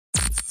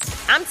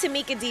I'm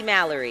Tamika D.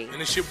 Mallory.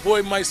 And it's your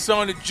boy, my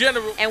son, the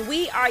General. And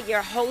we are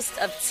your hosts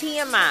of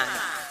TMI.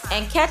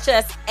 And catch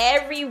us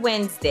every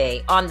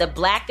Wednesday on the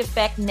Black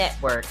Effect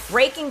Network,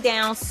 breaking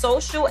down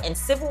social and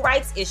civil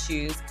rights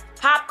issues,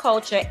 pop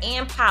culture,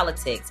 and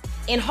politics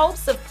in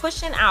hopes of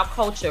pushing our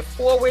culture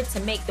forward to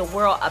make the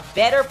world a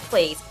better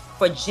place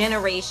for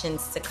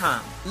generations to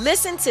come.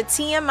 Listen to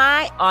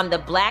TMI on the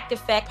Black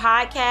Effect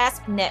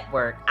Podcast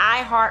Network,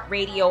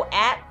 iHeartRadio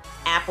app,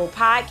 Apple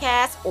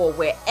Podcasts, or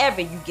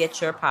wherever you get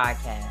your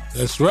podcasts.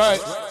 That's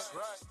right.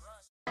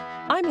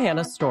 I'm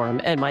Hannah Storm,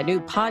 and my new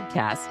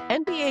podcast,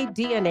 NBA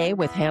DNA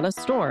with Hannah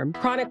Storm,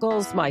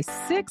 chronicles my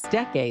 6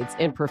 decades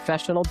in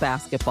professional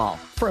basketball.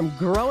 From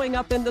growing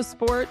up in the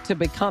sport to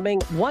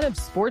becoming one of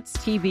sports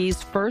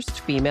TV's first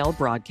female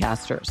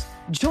broadcasters.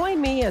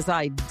 Join me as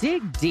I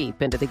dig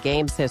deep into the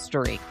game's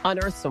history,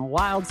 unearth some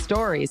wild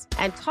stories,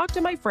 and talk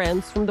to my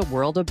friends from the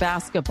world of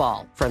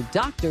basketball, from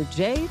Dr.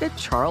 J to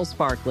Charles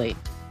Barkley.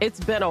 It's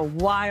been a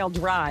wild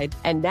ride,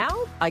 and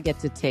now I get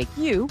to take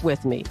you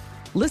with me.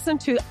 Listen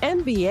to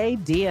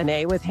NBA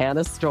DNA with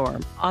Hannah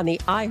Storm on the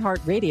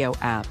iHeartRadio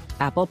app,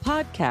 Apple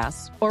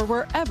Podcasts, or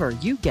wherever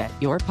you get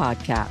your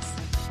podcasts.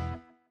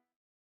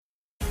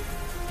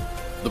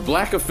 The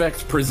Black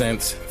Effect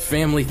presents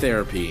Family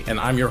Therapy, and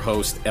I'm your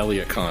host,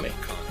 Elliot Connie.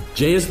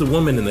 Jay is the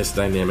woman in this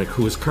dynamic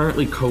who is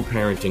currently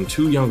co-parenting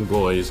 2 young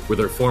boys with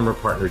her former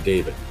partner,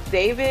 David.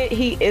 David,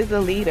 he is a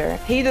leader.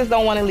 He just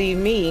don't want to leave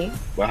me.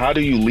 But how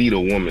do you lead a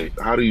woman?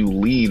 How do you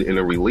lead in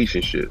a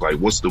relationship? Like,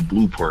 what's the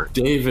blueprint?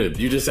 David,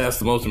 you just asked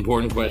the most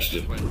important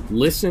question.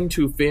 Listen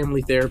to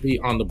Family Therapy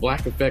on the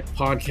Black Effect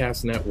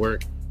Podcast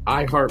Network,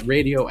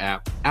 iHeartRadio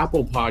app,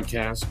 Apple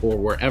Podcasts, or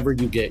wherever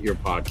you get your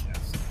podcasts.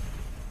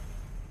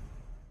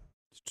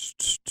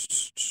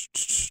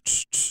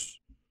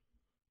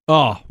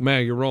 Oh,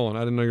 man, you're rolling.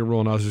 I didn't know you were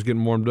rolling. I was just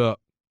getting warmed up.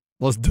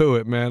 Let's do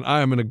it, man.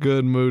 I am in a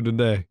good mood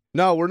today.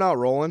 No, we're not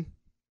rolling.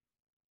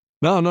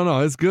 No.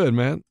 It's good,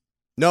 man.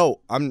 No,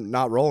 I'm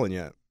not rolling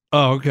yet.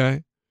 Oh,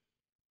 okay.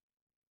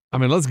 I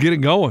mean, let's get it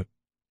going.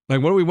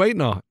 Like, what are we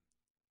waiting on?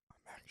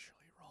 I'm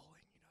actually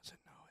rolling. He doesn't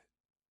know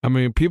it. I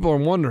mean, people are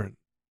wondering.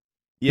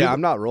 Yeah,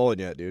 I'm not rolling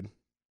yet, dude.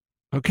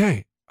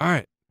 Okay. All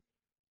right.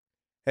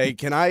 Hey,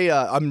 can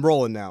I'm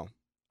rolling now.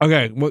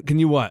 Okay.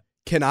 What?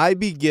 Can I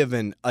be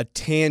given a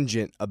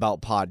tangent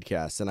about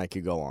podcasts and I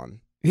could go on?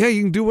 Yeah,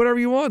 you can do whatever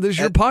you want. This is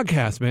your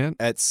podcast, man.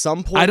 At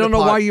some point, I don't know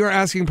why you're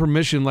asking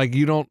permission like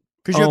you don't.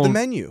 Because you have the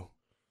menu.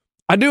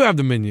 I do have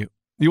the menu.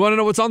 You want to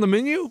know what's on the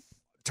menu?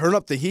 Turn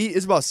up the heat.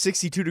 It's about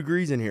 62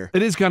 degrees in here.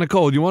 It is kind of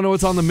cold. You want to know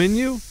what's on the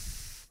menu?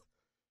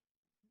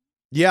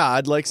 Yeah,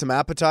 I'd like some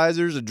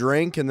appetizers, a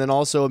drink, and then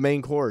also a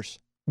main course.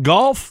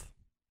 Golf,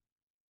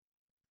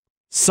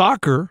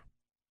 soccer,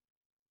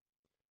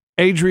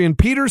 Adrian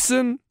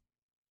Peterson,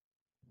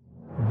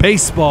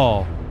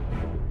 baseball,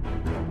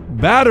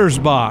 batter's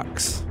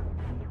box,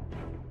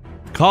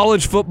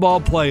 college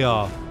football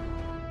playoff.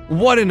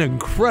 What an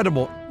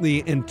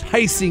incredibly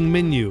enticing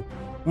menu.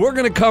 We're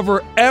going to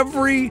cover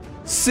every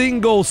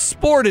single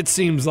sport, it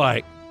seems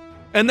like.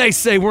 And they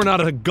say we're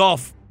not a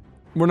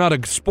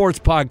sports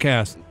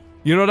podcast.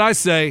 You know what I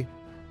say?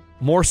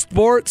 More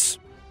sports,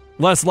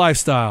 less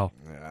lifestyle.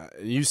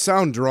 You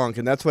sound drunk,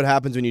 and that's what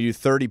happens when you do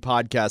 30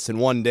 podcasts in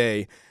one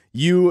day.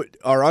 You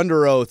are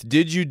under oath.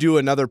 Did you do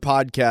another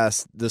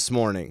podcast this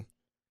morning?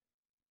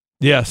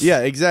 Yes. Yeah,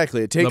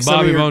 exactly. It takes the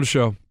Bobby Bones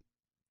Show.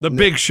 The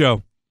big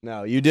show.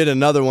 No, you did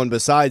another one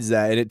besides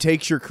that, and it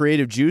takes your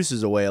creative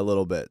juices away a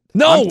little bit.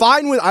 No,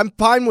 I'm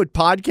fine with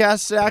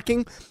podcast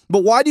stacking,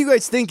 but why do you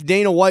guys think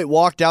Dana White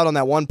walked out on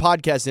that one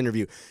podcast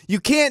interview? You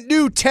can't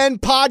do 10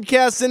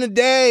 podcasts in a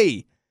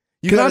day.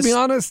 Can I be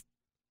honest?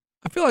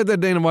 I feel like that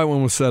Dana White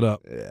one was set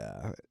up.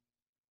 Yeah.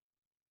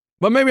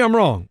 But maybe I'm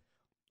wrong.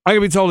 I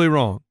could be totally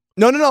wrong.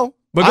 No.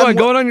 But go ahead,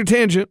 go on your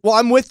tangent. Well,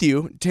 I'm with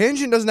you.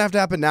 Tangent doesn't have to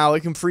happen now.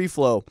 It can free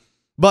flow.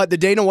 But the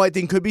Dana White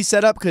thing could be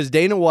set up because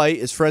Dana White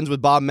is friends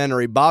with Bob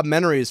Menery. Bob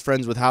Menery is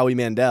friends with Howie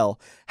Mandel.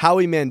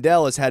 Howie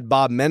Mandel has had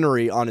Bob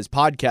Menery on his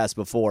podcast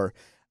before.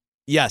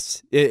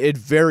 Yes, it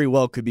very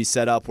well could be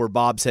set up where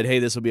Bob said, hey,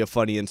 this will be a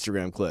funny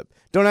Instagram clip.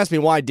 Don't ask me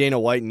why Dana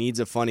White needs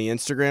a funny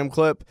Instagram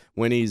clip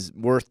when he's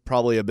worth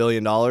probably $1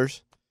 billion.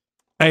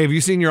 Hey, have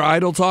you seen your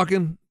idol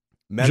talking?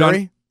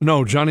 Menery?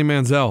 Johnny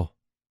Manziel.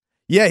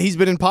 Yeah, he's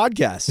been in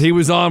podcasts. He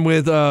was on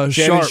with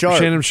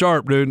Shannon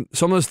Sharp, dude.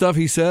 Some of the stuff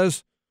he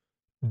says,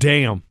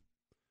 damn.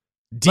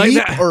 Deep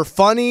like or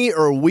funny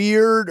or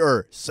weird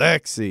or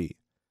sexy?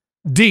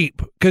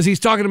 Deep, because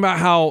he's talking about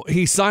how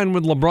he signed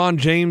with LeBron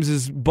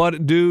James's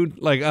dude,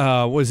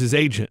 was his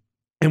agent.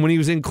 And when he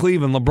was in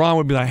Cleveland, LeBron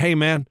would be like, hey,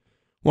 man,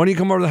 why don't you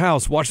come over to the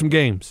house, watch some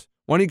games?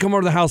 Why don't you come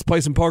over to the house,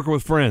 play some poker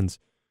with friends?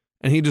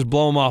 And he'd just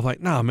blow him off like,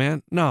 nah,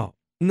 man, no.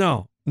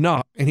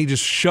 And he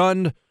just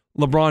shunned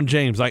LeBron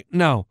James like,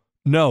 no.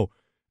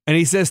 And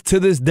he says to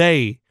this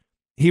day,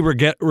 he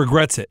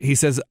regrets it. He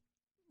says,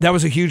 that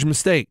was a huge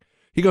mistake.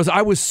 He goes,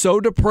 I was so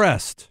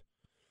depressed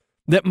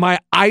that my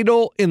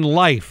idol in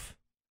life,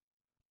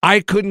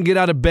 I couldn't get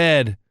out of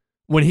bed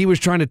when he was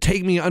trying to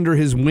take me under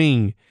his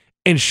wing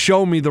and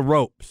show me the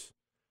ropes.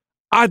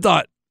 I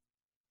thought,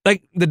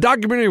 Like, the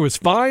documentary was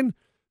fine.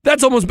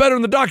 That's almost better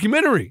than the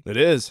documentary. It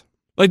is.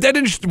 Like, that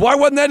didn't. Why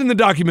wasn't that in the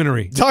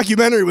documentary?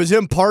 Documentary was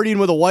him partying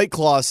with a White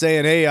Claw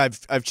saying, hey,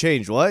 I've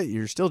changed. What?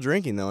 You're still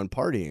drinking, though, and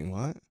partying.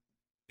 What?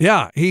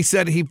 Yeah, he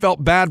said he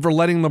felt bad for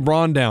letting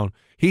LeBron down.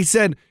 He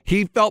said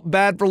he felt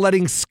bad for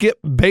letting Skip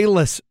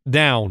Bayless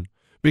down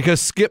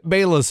because Skip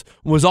Bayless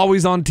was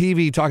always on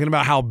TV talking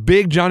about how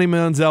big Johnny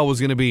Manziel was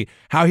going to be,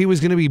 how he was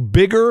going to be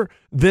bigger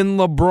than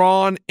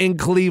LeBron in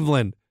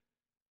Cleveland.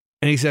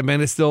 And he said,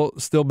 man, it's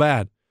still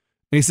bad.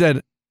 And he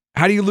said,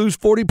 how do you lose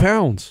 40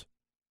 pounds?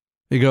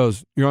 He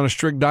goes, you're on a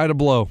strict diet of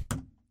blow.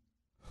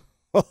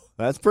 Oh,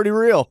 that's pretty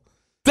real.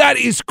 That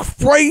is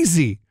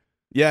crazy.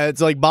 Yeah,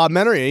 it's like Bob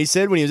Menery. He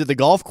said when he was at the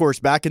golf course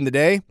back in the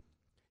day,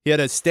 he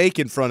had a steak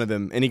in front of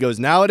him. And he goes,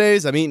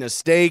 nowadays, I'm eating a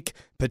steak,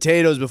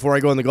 potatoes before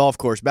I go on the golf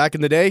course. Back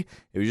in the day,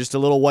 it was just a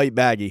little white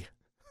baggie.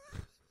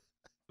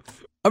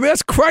 I mean,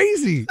 that's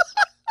crazy.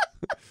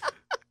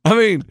 I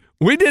mean,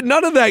 we did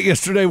none of that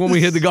yesterday when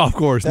we hit the golf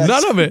course.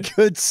 None of it.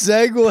 Good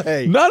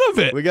segue. None of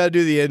it. We got to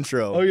do the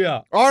intro. Oh,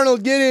 yeah.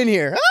 Arnold, get in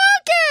here.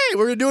 Okay,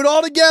 we're going to do it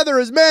all together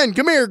as men.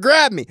 Come here,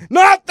 grab me.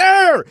 Not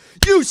there.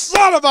 You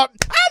son of a... I'm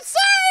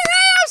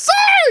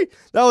sorry.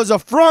 That was a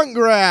front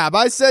grab.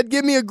 I said,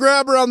 give me a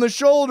grab around the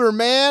shoulder,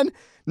 man.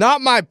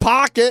 Not my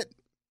pocket.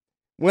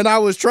 When I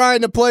was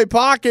trying to play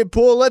pocket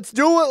pool, let's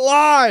do it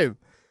live.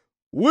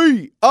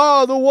 We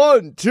are the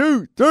 1,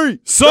 2, 3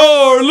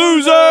 sore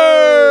losers.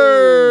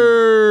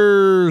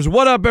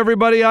 What up,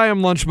 everybody? I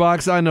am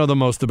Lunchbox. I know the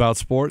most about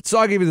sports, so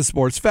I'll give you the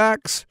sports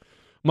facts,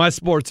 my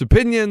sports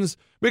opinions,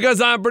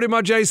 because I'm pretty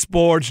much a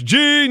sports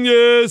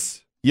genius.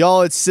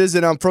 Y'all, it's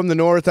Sizzin. I'm from the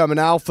north. I'm an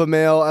alpha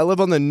male. I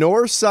live on the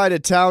north side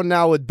of town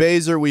now with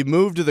Baser. We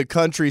moved to the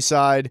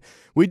countryside.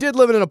 We did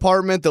live in an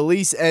apartment. The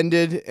lease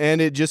ended,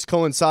 and it just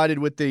coincided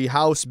with the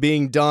house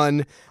being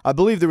done. I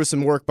believe there was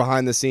some work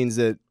behind the scenes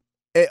that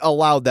it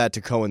allowed that to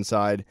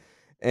coincide.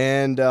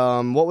 And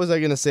what was I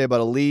going to say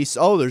about a lease?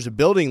 Oh, there's a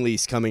building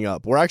lease coming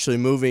up. We're actually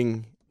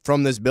moving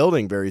from this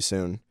building very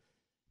soon.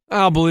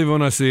 I'll believe it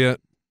when I see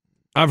it.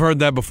 I've heard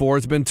that before.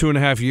 It's been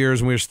 2.5 years,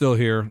 and we're still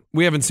here.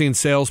 We haven't seen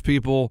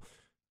salespeople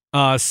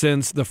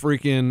since the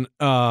freaking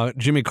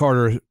Jimmy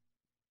Carter,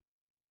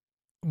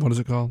 what is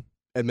it called?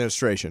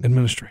 Administration.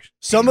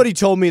 Somebody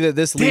told me that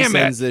this lease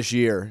ends this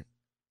year,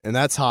 and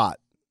that's hot.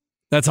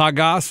 That's hot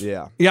goss?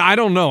 Yeah. Yeah, I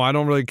don't know. I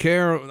don't really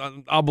care.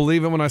 I'll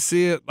believe it when I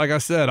see it. Like I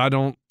said, I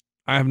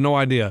have no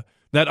idea.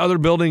 That other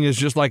building is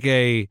just like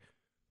a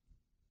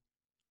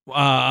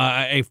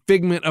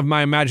figment of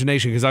my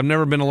imagination because I've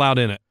never been allowed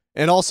in it.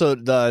 And also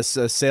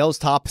the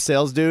top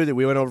sales dude that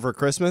we went over for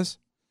Christmas.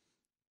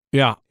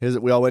 Yeah.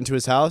 We all went to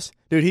his house.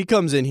 Dude, he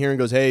comes in here and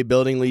goes, hey,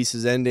 building lease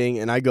is ending.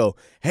 And I go,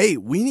 hey,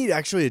 we need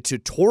actually a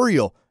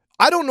tutorial.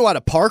 I don't know how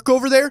to park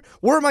over there.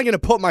 Where am I going to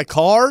put my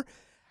car?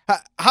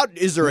 How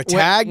is there a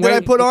tag that I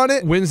put on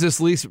it? When's this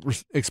lease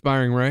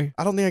expiring, Ray?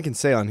 I don't think I can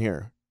say on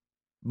here,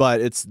 but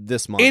it's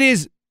this month. It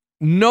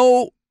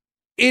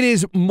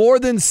is more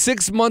than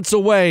 6 months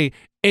away,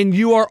 and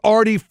you are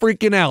already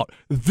freaking out.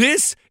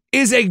 This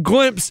is a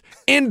glimpse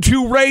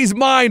into Ray's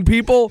mind,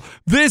 people.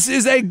 This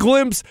is a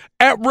glimpse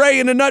at Ray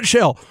in a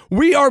nutshell.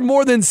 We are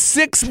more than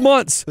 6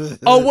 months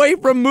away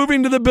from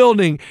moving to the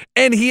building,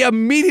 and he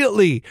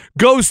immediately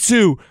goes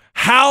to,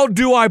 how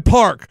do I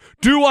park?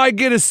 Do I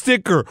get a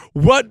sticker?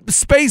 What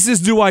spaces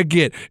do I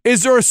get?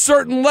 Is there a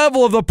certain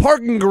level of the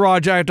parking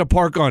garage I have to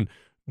park on?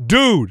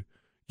 Dude,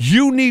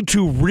 you need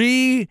to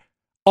RELAX.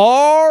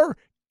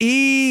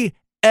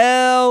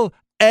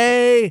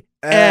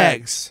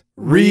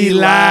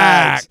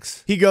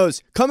 Relax. He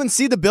goes, come and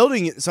see the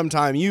building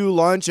sometime. You,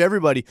 lunch,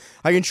 everybody.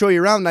 I can show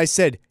you around. And I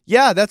said,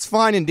 yeah, that's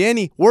fine. And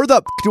Danny, where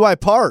the do I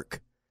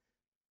park?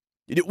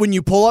 When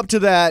you pull up to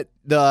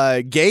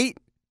the gate,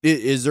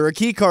 is there a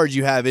key card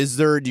you have?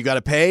 Do you got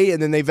to pay?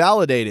 And then they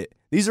validate it.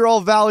 These are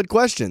all valid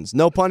questions.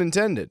 No pun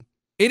intended.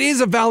 It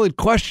is a valid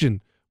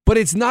question, but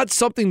it's not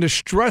something to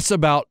stress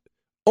about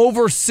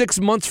over 6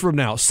 months from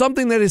now.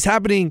 Something that is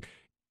happening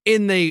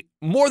in the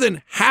more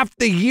than half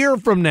the year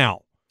from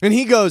now. And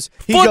he goes,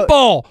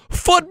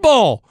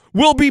 football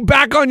will be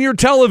back on your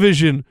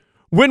television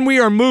when we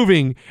are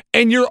moving,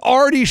 and you're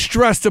already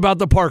stressed about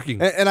the parking.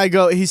 And I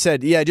go, he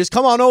said, yeah, just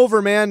come on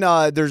over, man.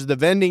 There's the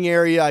vending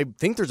area. I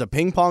think there's a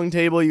ping pong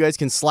table. You guys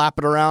can slap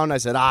it around. I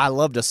said, I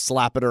love to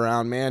slap it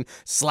around, man.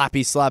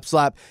 Slappy, slap,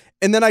 slap.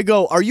 And then I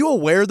go, are you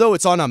aware, though,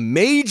 it's on a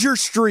major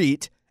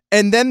street,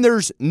 and then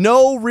there's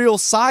no real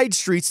side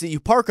streets that you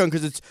park on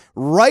because it's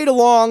right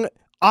along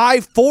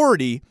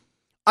I-40.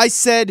 I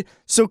said,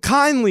 so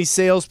kindly,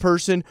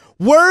 salesperson,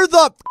 where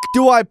the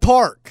do I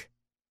park?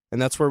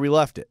 And that's where we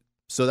left it.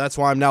 So that's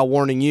why I'm now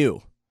warning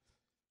you.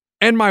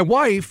 And my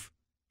wife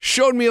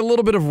showed me a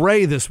little bit of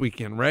Ray this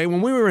weekend, Ray,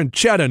 when we were in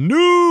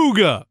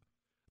Chattanooga.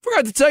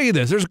 Forgot to tell you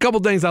this. There's a couple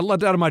things I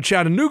left out of my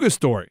Chattanooga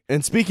story.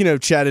 And speaking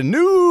of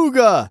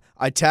Chattanooga,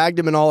 I tagged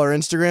him in all our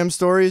Instagram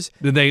stories.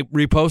 Did they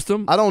repost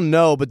them? I don't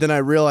know, but then I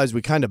realized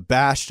we kind of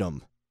bashed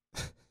them.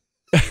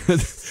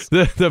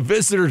 The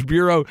Visitors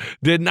Bureau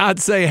did not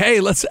say, hey,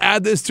 let's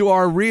add this to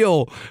our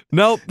reel.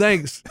 Nope,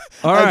 thanks.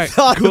 All right. I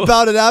thought cool.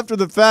 about it after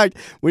the fact.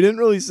 We didn't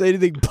really say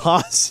anything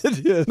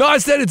positive. No, I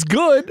said it's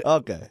good.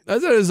 Okay. I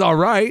said it's all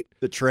right.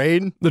 The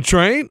train? The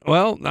train?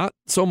 Well, not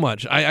so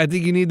much. I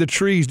think you need the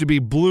trees to be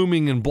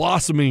blooming and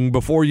blossoming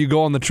before you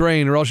go on the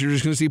train, or else you're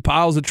just going to see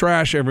piles of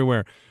trash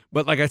everywhere.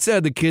 But like I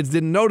said, the kids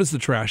didn't notice the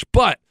trash.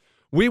 But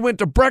we went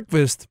to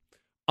breakfast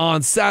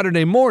on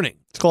Saturday morning.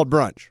 It's called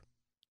brunch.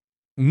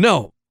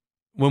 No.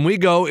 When we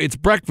go, it's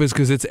breakfast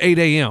because it's 8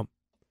 a.m.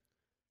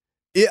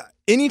 Yeah.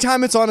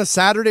 Anytime it's on a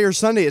Saturday or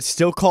Sunday, it's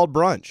still called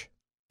brunch.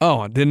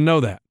 Oh, I didn't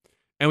know that.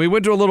 And we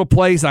went to a little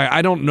place.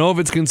 I don't know if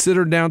it's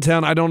considered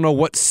downtown. I don't know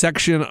what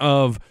section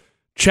of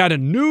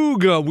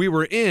Chattanooga we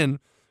were in,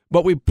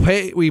 but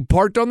we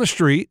parked on the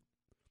street.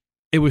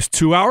 It was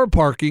 2-hour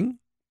parking.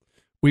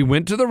 We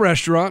went to the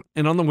restaurant,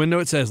 and on the window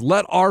it says,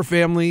 let our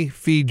family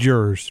feed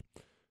yours.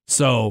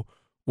 So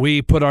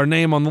we put our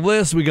name on the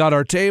list. We got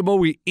our table.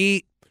 We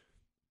eat.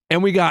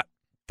 And we got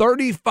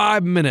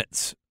 35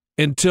 minutes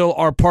until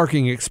our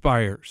parking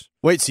expires.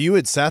 Wait, so you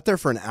had sat there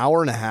for an hour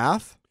and a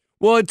half?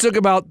 Well, it took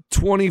about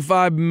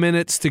 25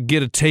 minutes to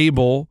get a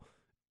table,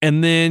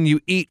 and then you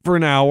eat for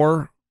an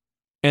hour,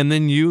 and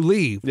then you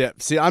leave. Yeah,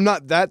 see,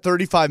 that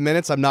 35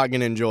 minutes, I'm not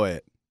going to enjoy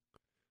it.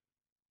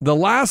 The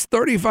last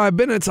 35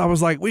 minutes, I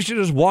was like, we should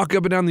just walk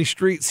up and down the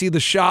street, see the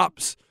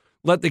shops,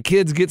 let the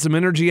kids get some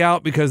energy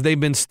out because they've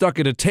been stuck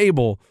at a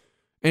table.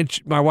 And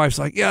my wife's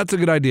like, yeah, that's a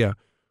good idea.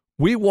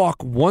 We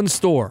walk one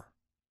store,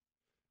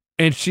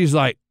 and she's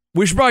like,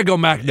 we should probably go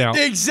back now.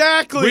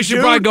 Exactly, We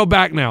should probably go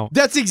back now.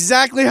 That's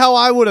exactly how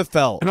I would have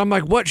felt. And I'm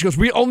like, what? She goes,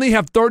 we only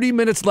have 30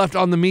 minutes left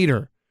on the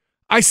meter.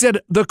 I said,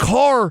 the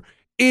car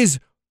is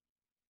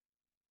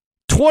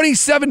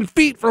 27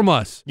 feet from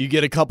us. You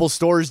get a couple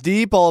stores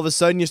deep, all of a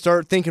sudden you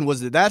start thinking,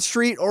 was it that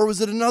street or was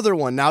it another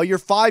one? Now you're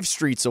 5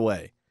 streets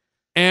away.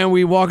 And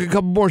we walk a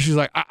couple more. She's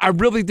like, I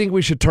really think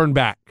we should turn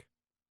back.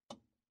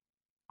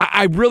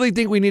 I really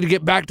think we need to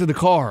get back to the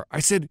car.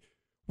 I said,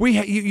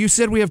 you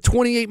said we have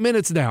 28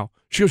 minutes now.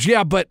 She goes,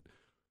 yeah, but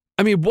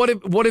I mean, what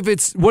if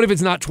it's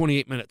not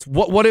 28 minutes?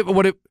 What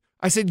if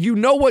I said, you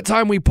know what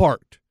time we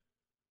parked?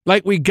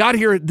 Like we got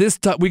here at this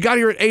time. We got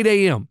here at 8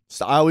 a.m.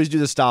 So I always do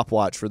the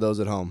stopwatch for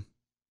those at home.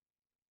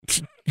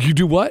 You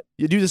do what?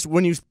 You do this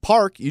when you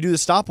park, you do the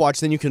stopwatch,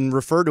 then you can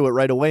refer to it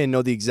right away and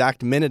know the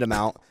exact minute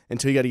amount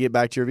until you got to get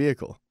back to your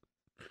vehicle.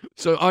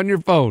 So on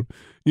your phone,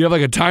 you have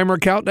like a timer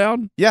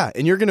countdown? Yeah,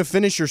 and you're going to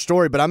finish your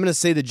story, but I'm going to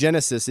say the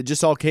genesis. It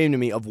just all came to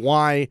me of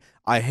why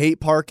I hate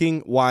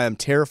parking, why I'm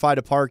terrified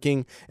of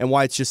parking, and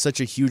why it's just such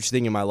a huge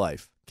thing in my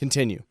life.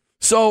 Continue.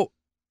 So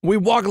we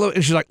walk a little,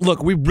 and she's like,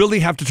 look, we really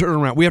have to turn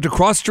around. We have to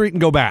cross the street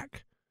and go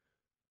back.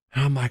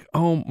 And I'm like,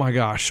 oh my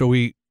gosh. So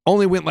we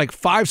only went like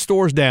 5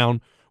 stores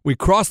down. We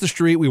cross the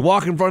street. We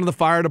walk in front of the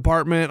fire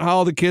department.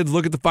 All the kids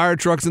look at the fire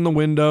trucks in the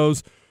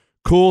windows.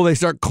 Cool. They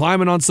start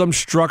climbing on some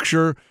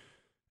structure.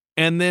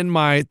 And then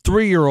my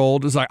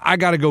 3-year-old is like, I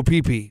got to go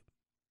pee-pee.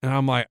 And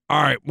I'm like,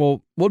 all right,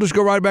 well, we'll just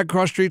go right back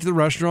across the street to the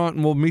restaurant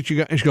and we'll meet you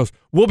guys. And she goes,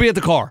 we'll be at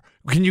the car.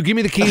 Can you give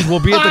me the keys? We'll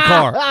be at the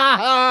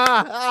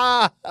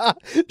car.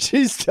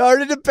 She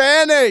started to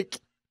panic.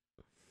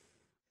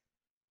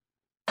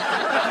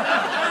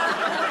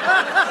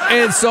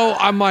 And so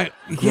I'm like,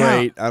 yeah.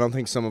 Great. I don't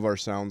think some of our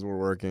sounds were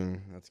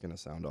working. That's going to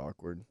sound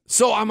awkward.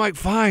 So I'm like,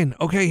 fine.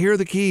 Okay, here are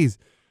the keys.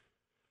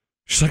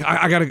 She's like,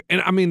 I got to,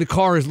 and I mean, the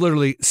car is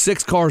literally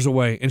 6 cars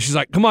away. And she's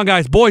like, come on,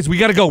 guys, boys, we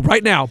got to go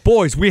right now.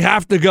 Boys, we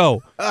have to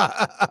go.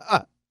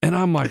 And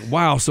I'm like,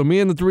 wow. So me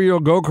and the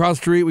 3-year-old go across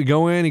the street. We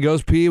go in, he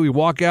goes pee, we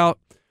walk out,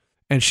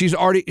 and she's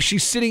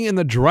sitting in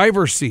the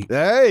driver's seat.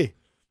 Hey.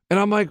 And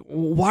I'm like,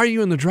 why are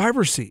you in the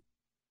driver's seat?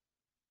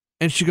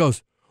 And she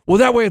goes, well,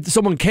 that way if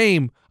someone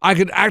came, I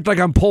could act like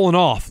I'm pulling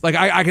off. Like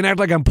I can act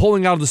like I'm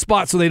pulling out of the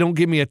spot so they don't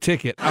give me a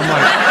ticket. I'm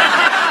like,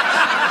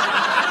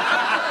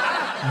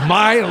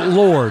 my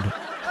Lord,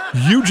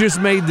 you just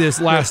made this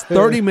last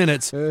 30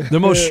 minutes the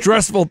most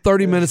stressful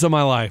 30 minutes of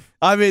my life.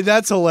 I mean,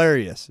 that's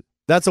hilarious.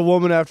 That's a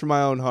woman after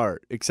my own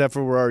heart, except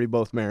for we're already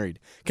both married.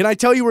 Can I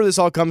tell you where this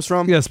all comes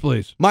from? Yes,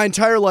 please. My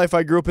entire life,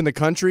 I grew up in the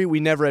country. We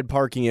never had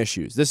parking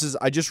issues.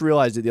 I just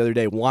realized it the other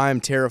day why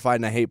I'm terrified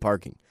and I hate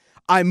parking.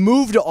 I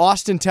moved to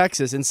Austin,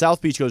 Texas, and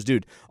South Beach goes,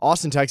 dude,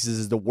 Austin, Texas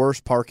is the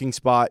worst parking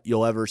spot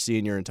you'll ever see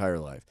in your entire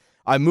life.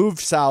 I moved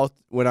south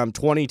when I'm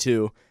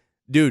 22.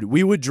 Dude,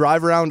 we would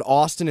drive around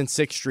Austin and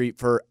 6th Street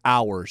for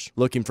hours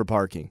looking for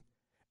parking.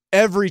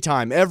 Every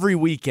time, every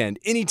weekend,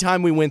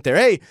 anytime we went there,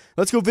 hey,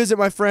 let's go visit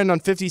my friend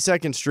on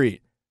 52nd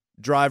Street.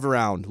 Drive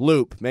around,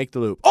 loop, make the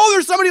loop. Oh,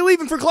 there's somebody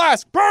leaving for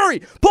class.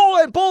 Hurry, pull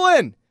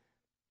in.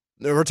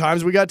 There were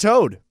times we got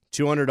towed.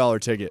 $200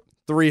 ticket,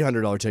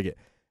 $300 ticket.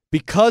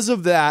 Because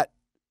of that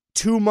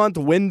 2-month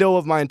window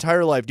of my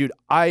entire life, dude,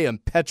 I am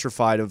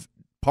petrified of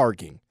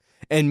parking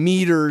and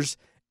meters,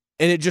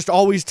 and it just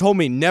always told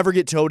me never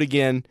get towed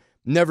again,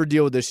 never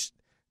deal with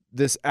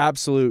this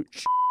absolute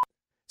shit.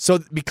 So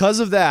because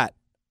of that,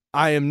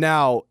 I am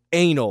now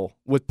anal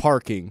with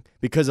parking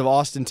because of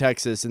Austin,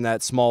 Texas, and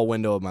that small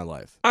window of my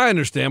life. I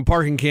understand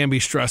parking can be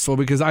stressful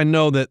because I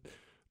know that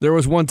There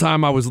was one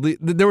time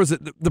there was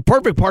the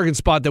perfect parking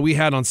spot that we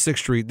had on 6th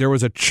Street. There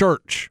was a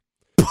church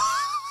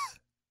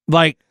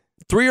like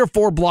 3 or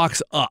 4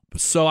 blocks up.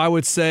 So I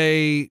would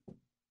say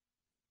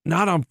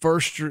not on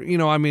 1st Street. You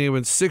know, I mean, it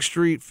went 6th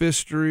Street, 5th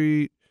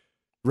Street.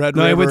 Red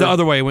No, River. it went the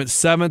other way. It went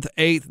 7th,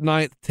 8th,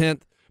 9th,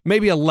 10th,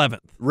 maybe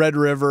 11th. Red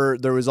River.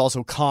 There was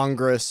also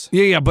Congress.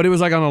 Yeah, but it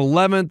was like on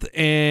 11th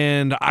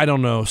and I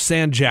don't know,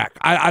 San Jack.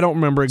 I don't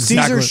remember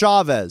exactly. Cesar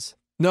Chavez.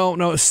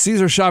 No,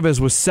 Cesar Chavez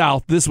was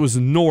south. This was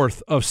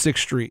north of 6th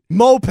Street.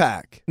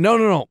 Mopac.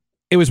 No.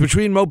 It was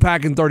between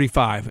Mopac and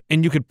 35.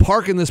 And you could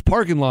park in this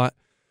parking lot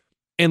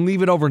and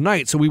leave it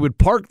overnight. So we would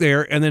park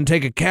there and then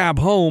take a cab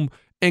home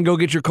and go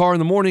get your car in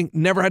the morning.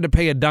 Never had to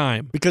pay a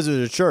dime. Because it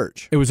was a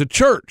church. It was a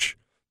church.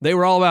 They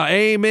were all about,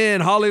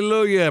 amen,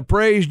 hallelujah,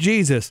 praise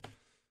Jesus.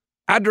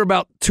 After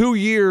about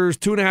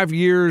 2.5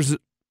 years,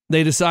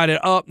 they decided,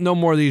 no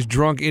more of these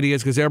drunk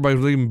idiots because everybody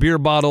was leaving beer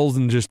bottles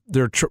and just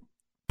their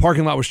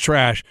parking lot was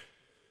trash.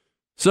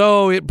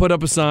 So it put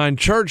up a sign,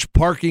 church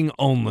parking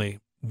only.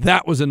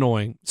 That was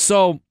annoying.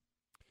 So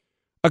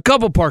a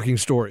couple parking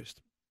stories.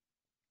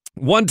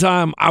 One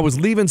time I was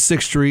leaving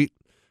 6th Street,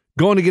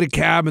 going to get a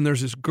cab, and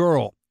there's this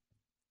girl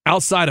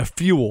outside of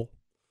Fuel.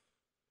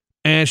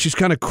 And she's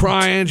kind of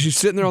crying. She's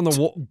sitting there on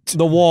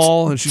the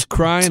wall, and she's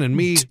crying. And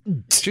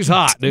she's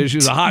hot, dude.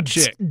 She's a hot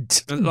chick. And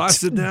so I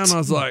sit down, and I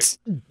was like,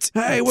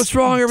 hey, what's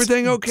wrong?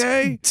 Everything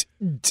okay?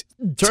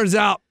 Turns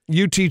out,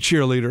 UT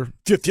cheerleader.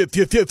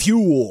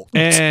 Fuel.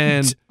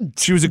 And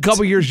she was a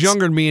couple years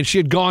younger than me, and she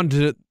had gone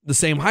to the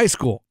same high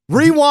school.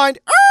 Rewind.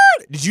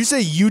 Did you say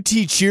UT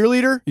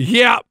cheerleader?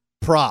 Yeah.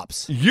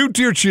 Props. UT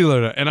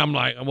cheerleader. And I'm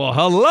like, well,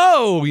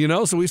 hello,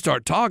 so we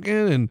start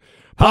talking. And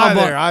hi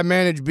there, I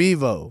manage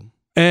Bevo.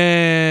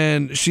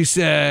 And she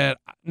said,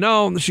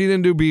 no, she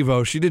didn't do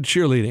Bevo. She did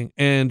cheerleading.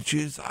 And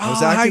she's, I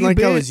was acting like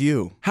that was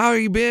you. How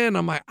you been?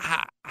 I'm like,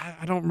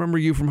 I don't remember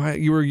you from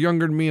you were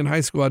younger than me in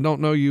high school. I don't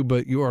know you,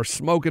 but you are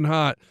smoking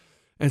hot.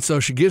 And so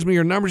she gives me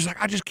her number. She's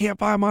like, I just can't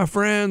find my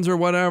friends or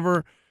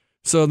whatever.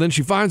 So then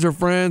she finds her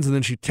friends, and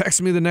then she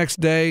texts me the next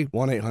day.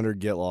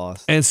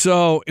 1-800-GET-LOST. And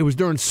so it was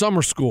during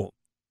summer school.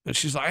 And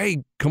she's like,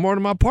 hey, come over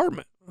to my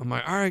apartment. I'm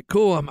like, all right,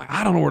 cool. I'm like,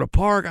 I don't know where to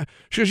park.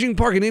 She goes, you can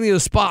park in any of the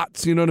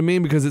spots, you know what I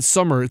mean? Because it's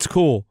summer. It's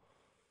cool.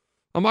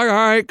 I'm like, all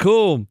right,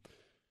 cool.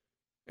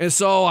 And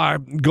so I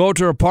go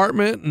to her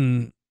apartment,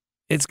 and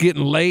it's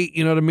getting late,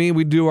 you know what I mean?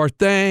 We do our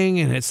thing,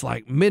 and it's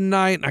like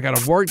midnight, and I got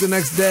to work the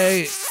next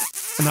day.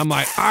 And I'm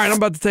like, all right, I'm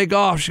about to take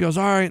off. She goes,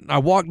 all right. And I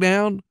walk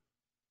down.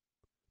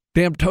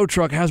 Damn tow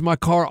truck has my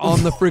car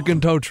on the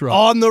freaking tow truck.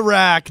 On the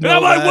rack. And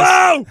I'm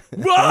like,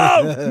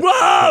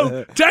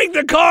 whoa. Take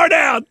the car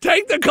down.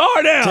 Take the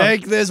car down.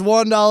 Take this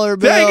 $1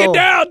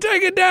 bill.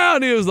 Take it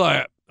down. He was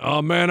like,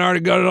 oh, man, I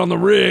already got it on the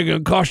rig.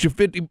 It cost you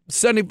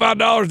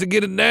 $75 to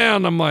get it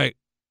down. I'm like,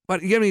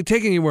 but you haven't even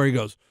taken anywhere. He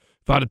goes,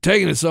 if I'd have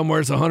taken it somewhere,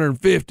 it's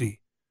 $150.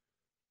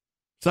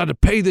 So I had to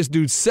pay this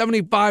dude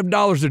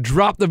 $75 to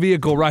drop the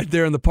vehicle right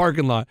there in the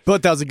parking lot.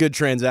 But that was a good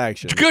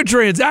transaction. It's a good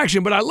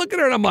transaction. But I look at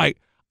her and I'm like,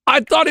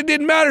 I thought it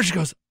didn't matter. She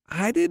goes,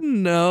 I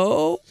didn't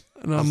know.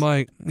 And I'm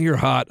like, you're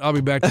hot. I'll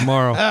be back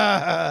tomorrow.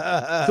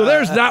 So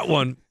there's that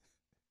one.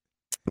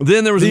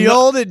 Then there was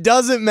old it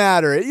doesn't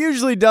matter. It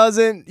usually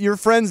doesn't. Your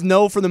friends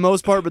know for the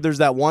most part, but there's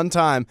that one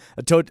time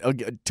a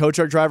tow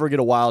truck driver get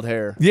a wild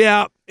hair.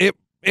 Yeah,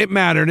 it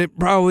mattered. It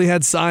probably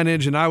had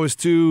signage, and I was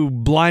too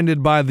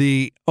blinded by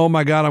the, oh,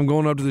 my God, I'm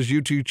going up to this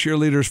UT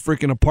cheerleader's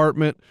freaking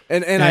apartment.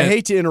 And I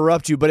hate to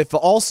interrupt you, but if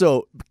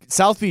also,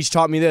 South Beach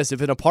taught me this, if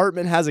an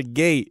apartment has a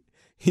gate,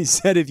 he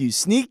said if you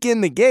sneak in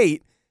the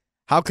gate,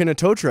 how can a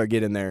tow truck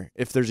get in there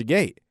if there's a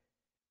gate?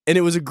 And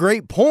it was a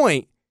great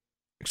point.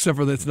 Except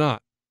for that it's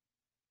not.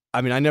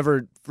 I mean,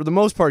 for the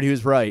most part, he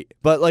was right.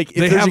 But like,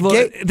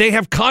 if they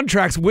have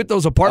contracts with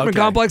those apartment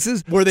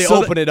complexes where they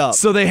open it up.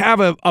 So they have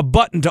a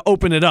button to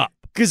open it up.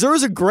 Because there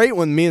was a great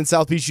one me and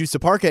South Beach used to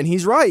park at, and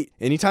he's right.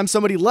 Anytime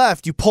somebody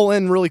left, you pull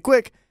in really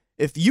quick.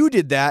 If you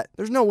did that,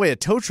 there's no way a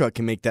tow truck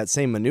can make that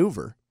same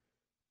maneuver.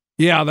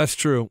 Yeah, that's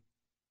true.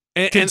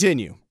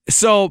 Continue.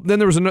 So then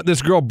there was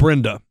this girl,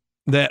 Brenda,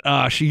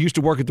 that she used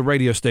to work at the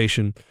radio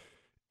station,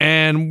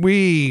 and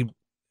we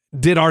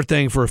did our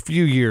thing for a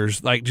few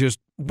years, like just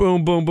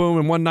boom, boom, boom.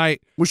 And one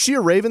night, was she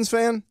a Ravens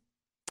fan?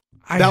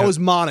 That was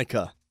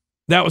Monica.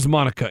 That was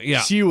Monica.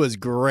 Yeah, she was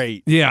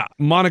great. Yeah,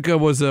 Monica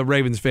was a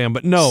Ravens fan,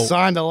 but no,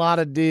 signed a lot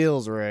of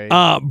deals, Ray.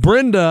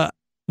 Brenda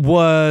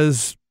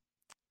was,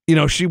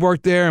 she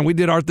worked there, and we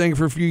did our thing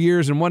for a few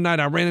years. And one night,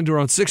 I ran into her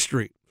on 6th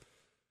Street.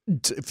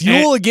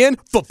 Fuel again?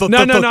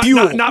 No,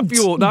 fuel. not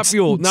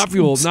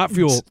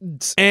fuel.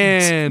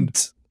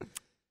 And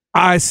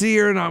I see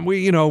her, and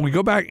we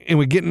go back, and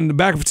we get in the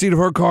back seat of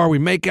her car. We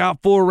make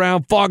out, fool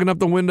around, fogging up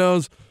the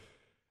windows.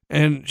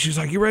 And she's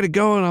like, you ready to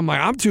go? And I'm like,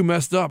 I'm too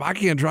messed up. I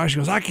can't drive. She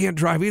goes, I can't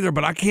drive either,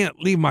 but I can't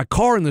leave my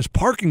car in this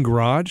parking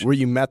garage. Were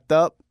you messed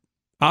up?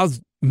 I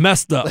was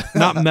messed up,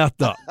 not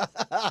methed up.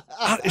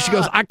 She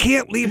goes, I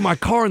can't leave my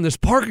car in this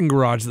parking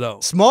garage, though.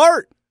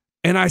 Smart.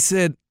 And I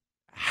said,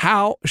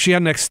 how? She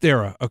had an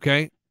Xterra,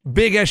 okay?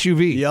 Big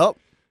SUV. Yep.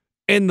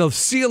 and the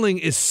ceiling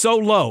is so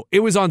low.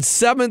 It was on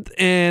 7th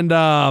and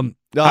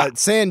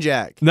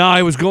Sanjak. No,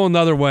 it was going the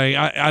other way.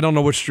 I don't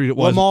know which street it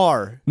was.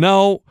 Lamar.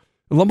 No,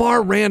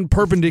 Lamar ran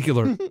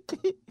perpendicular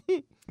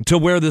to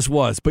where this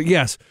was. But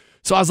yes,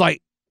 so I was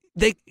like,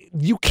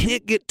 you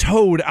can't get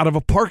towed out of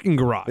a parking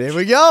garage. There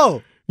we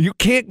go. You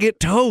can't get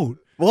towed.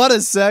 What a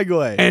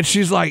segue. And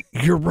she's like,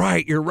 you're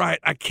right.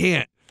 I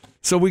can't.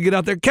 So we get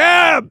out there,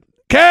 cab.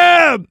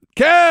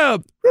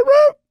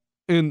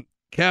 And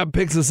cab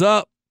picks us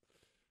up,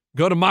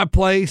 go to my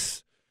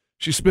place.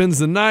 She spends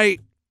the night.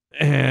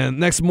 And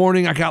next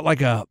morning, I got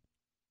like a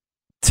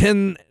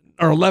 10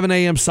 or 11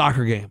 a.m.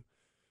 soccer game.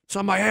 So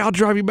I'm like, hey, I'll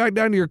drive you back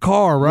down to your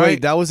car, right?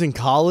 Wait, that was in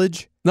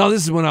college? No,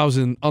 this is when I was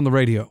on the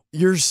radio.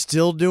 You're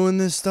still doing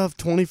this stuff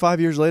 25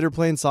 years later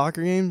playing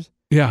soccer games?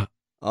 Yeah.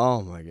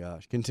 Oh, my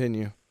gosh.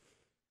 Continue.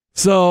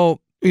 So,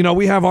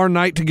 we have our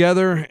night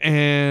together,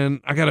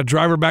 and I got to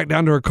drive her back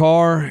down to her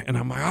car. And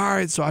I'm like, all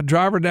right. So I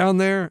drive her down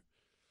there,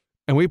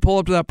 and we pull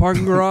up to that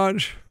parking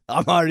garage.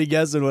 I'm already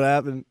guessing what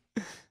happened.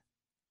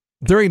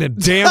 There ain't a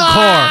damn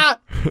car.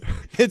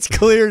 It's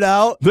cleared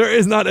out. There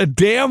is not a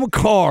damn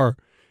car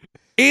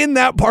in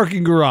that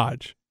parking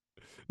garage.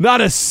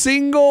 Not a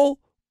single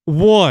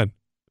one.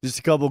 Just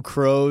a couple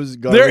crows.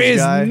 There is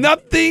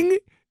nothing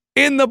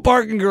in the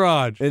parking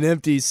garage. An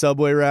empty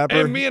Subway wrapper.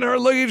 And me and her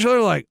look at each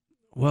other like,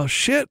 well,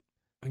 shit.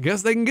 I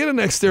guess they can get an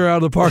Xterra out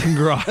of the parking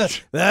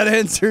garage. That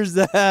answers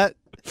that.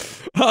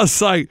 I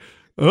was like,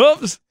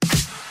 oops.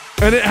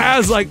 And it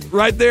has like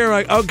right there,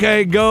 like,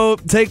 okay, go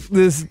take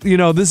this,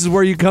 this is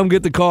where you come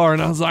get the car.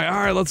 And I was like, all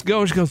right, let's go.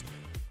 And she goes,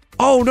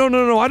 oh,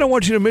 no, I don't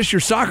want you to miss your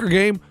soccer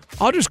game.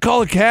 I'll just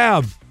call a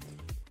cab.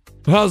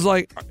 And I was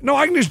like, no,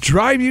 I can just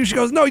drive you. She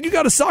goes, no, you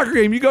got a soccer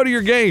game. You go to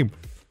your game.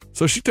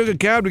 So she took a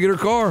cab to get her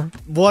car.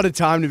 What a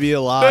time to be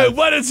alive. Dude,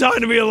 what a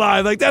time to be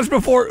alive. Like, that's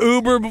before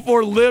Uber,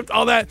 before Lyft,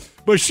 all that.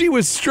 But she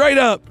was straight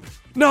up,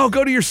 no,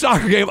 go to your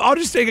soccer game. I'll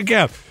just take a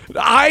cab.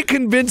 I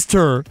convinced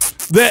her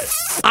that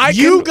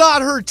you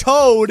got her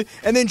towed,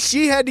 and then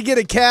she had to get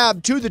a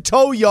cab to the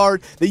tow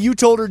yard that you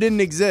told her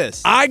didn't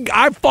exist.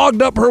 I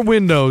fogged up her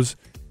windows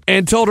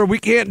and told her we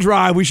can't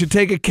drive, we should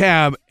take a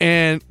cab,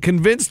 and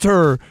convinced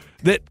her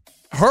that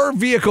her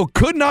vehicle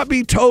could not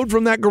be towed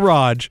from that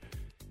garage.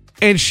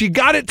 And she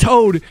got it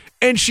towed,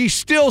 and she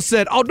still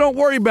said, oh, don't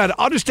worry about it.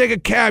 I'll just take a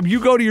cab. You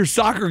go to your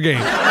soccer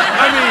game.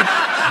 I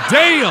mean,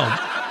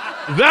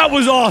 damn. That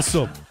was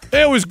awesome.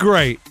 It was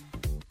great.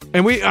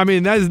 And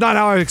that is not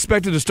how I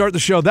expected to start the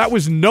show. That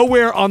was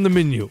nowhere on the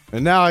menu.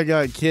 And now I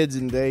got kids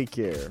in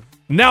daycare.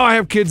 Now I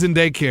have kids in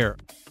daycare.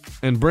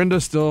 And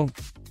Brenda's still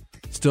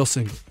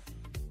single.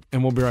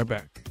 And we'll be right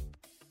back.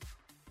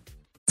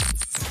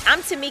 I'm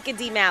Tamika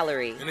D.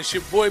 Mallory. And it's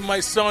your boy, my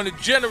son, the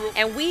General.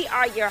 And we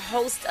are your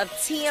host of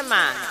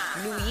TMI.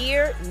 New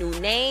year, new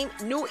name,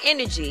 new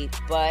energy,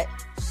 but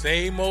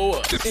same old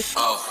us.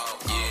 Oh,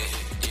 yeah.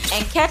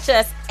 And catch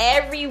us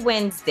every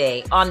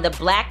Wednesday on the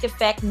Black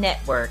Effect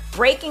Network,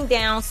 breaking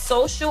down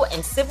social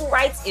and civil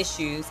rights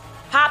issues,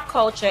 pop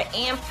culture,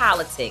 and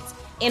politics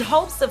in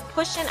hopes of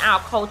pushing our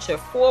culture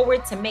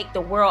forward to make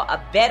the world a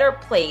better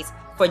place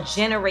for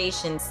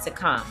generations to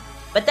come.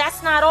 But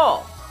that's not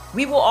all.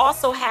 We will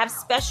also have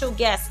special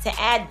guests to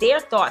add their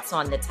thoughts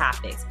on the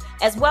topics,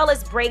 as well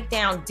as break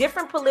down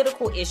different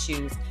political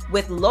issues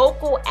with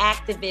local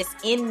activists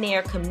in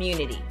their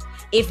community.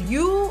 If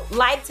you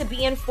like to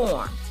be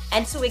informed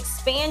and to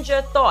expand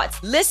your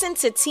thoughts, listen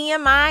to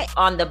TMI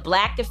on the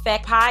Black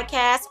Effect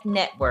Podcast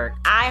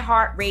Network,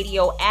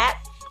 iHeartRadio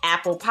app,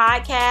 Apple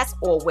Podcasts,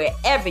 or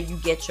wherever you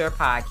get your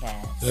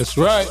podcasts. That's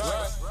right.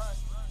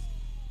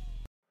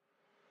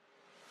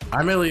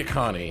 I'm Elliot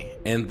Connie,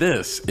 and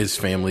this is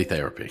Family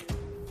Therapy.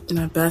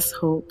 My best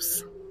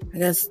hopes, I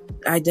guess,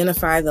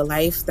 identify the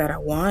life that I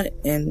want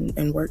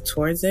and work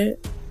towards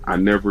it. I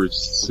never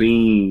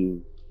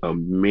seen a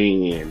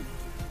man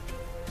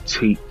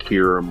take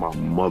care of my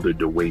mother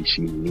the way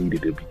she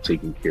needed to be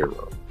taken care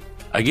of.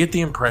 I get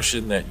the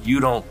impression that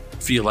you don't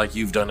feel like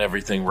you've done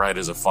everything right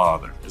as a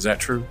father. Is that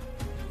true?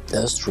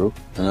 That's true,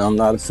 and I'm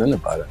not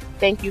offended by that.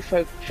 Thank you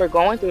for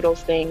going through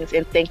those things,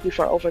 and thank you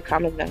for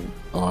overcoming them.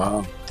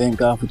 Wow. Thank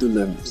God for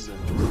deliverance.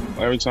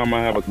 Every time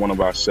I have one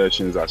of our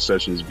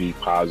sessions be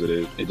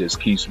positive. It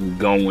just keeps me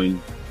going.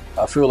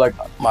 I feel like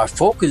my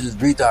focus is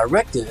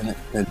redirected in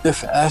a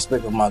different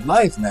aspect of my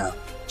life now.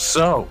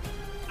 So,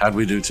 how'd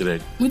we do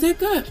today? We did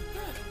good.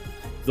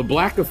 The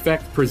Black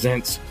Effect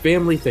presents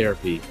Family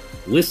Therapy.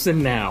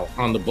 Listen now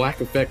on the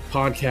Black Effect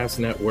Podcast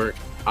Network,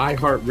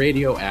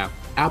 iHeartRadio app,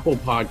 Apple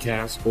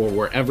Podcasts, or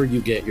wherever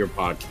you get your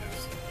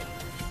podcasts.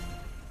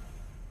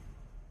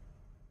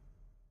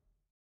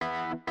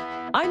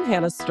 I'm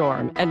Hannah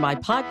Storm, and my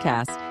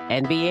podcast,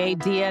 NBA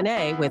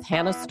DNA with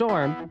Hannah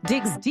Storm,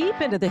 digs deep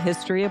into the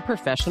history of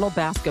professional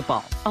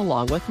basketball,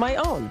 along with my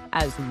own,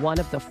 as one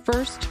of the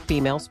first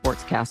female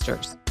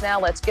sportscasters. Now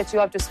let's get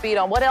you up to speed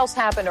on what else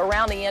happened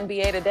around the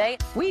NBA today.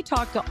 We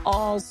talk to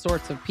all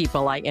sorts of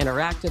people I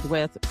interacted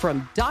with,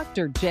 from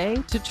Dr. J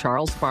to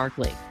Charles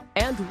Barkley,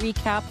 and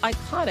recap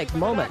iconic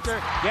moments.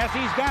 Yes,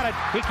 he's got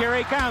it. Here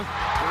he comes.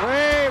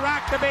 We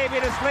rock the baby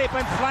to sleep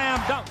and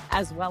slam dunk.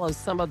 As well as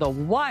some of the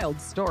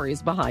wild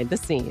stories behind the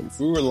scenes.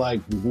 We were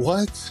like,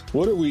 what?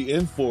 What are we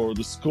in for?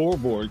 The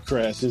scoreboard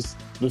crashes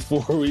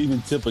before we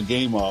even tip a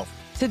game off.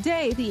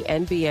 Today, the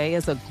NBA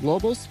is a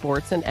global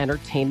sports and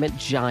entertainment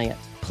giant.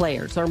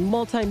 Players are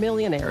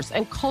multimillionaires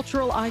and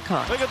cultural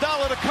icons.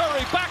 Iguodala to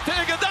Curry, back to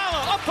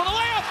Iguodala, up for the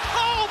layup.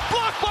 Oh,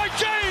 blocked by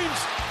James.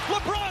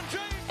 LeBron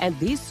James. And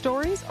these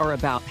stories are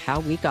about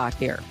how we got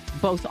here,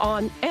 both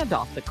on and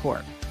off the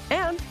court.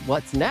 And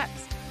what's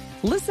next?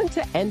 Listen to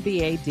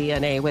NBA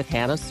DNA with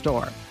Hannah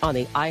Storm on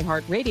the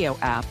iHeartRadio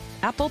app,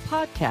 Apple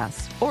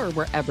Podcasts, or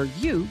wherever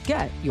you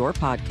get your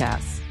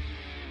podcasts.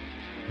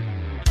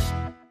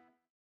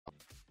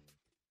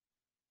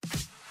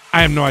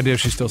 I have no idea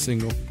if she's still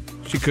single.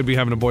 She could be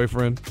having a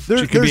boyfriend.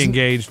 She could be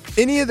engaged.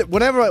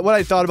 What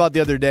I thought about the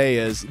other day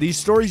is these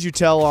stories you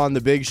tell on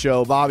the Big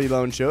Show, Bobby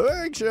Bone Show,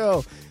 Big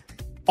Show.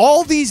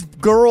 All these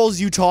girls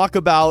you talk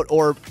about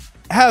or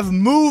have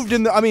moved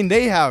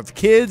they have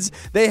kids,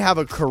 they have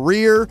a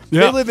career,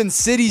 They live in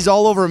cities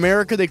all over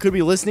America. They could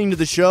be listening to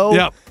the show.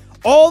 Yep.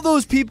 All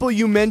those people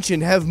you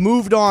mentioned have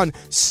moved on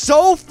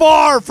so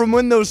far from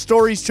when those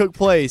stories took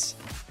place.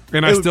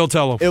 And I still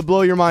tell them. It'll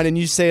blow your mind, and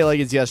you say it like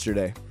it's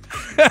yesterday.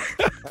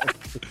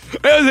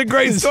 It was a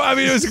great story. I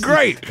mean, it was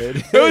great.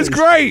 It was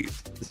great.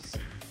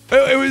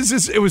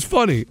 It was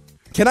funny.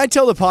 Can I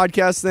tell the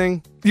podcast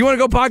thing? You want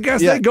to go podcast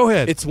thing? Go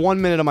ahead. It's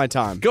 1 minute of my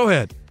time. Go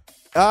ahead.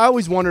 I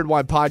always wondered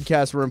why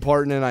podcasts were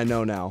important, and I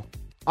know now.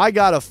 I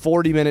got a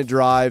 40-minute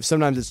drive.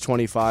 Sometimes it's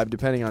 25,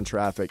 depending on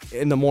traffic,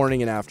 in the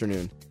morning and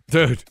afternoon.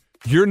 Dude,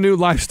 your new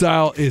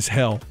lifestyle is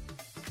hell.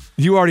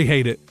 You already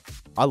hate it.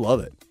 I love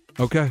it.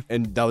 Okay.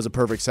 And that was a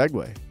perfect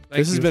segue.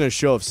 This has been a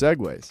show of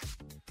segues.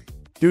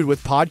 Dude,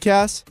 with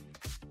podcasts,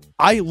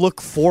 I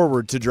look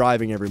forward to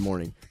driving every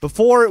morning.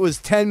 Before, it was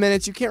 10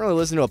 minutes. You can't really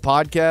listen to a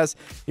podcast.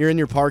 You're in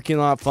your parking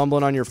lot,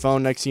 fumbling on your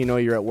phone. Next thing you know,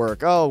 you're at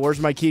work. Oh, where's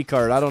my key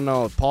card? I don't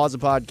know. Pause the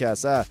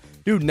podcast.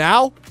 Dude,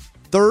 now,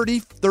 30,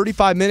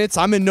 35 minutes.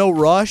 I'm in no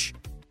rush.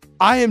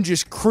 I am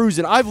just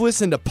cruising. I've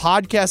listened to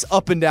podcasts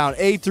up and down,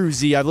 A through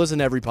Z. I've listened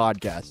to every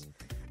podcast.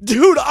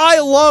 Dude, I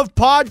love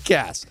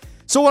podcasts.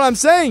 So what I'm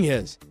saying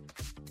is,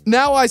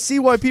 now I see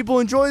why people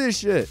enjoy this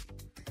shit.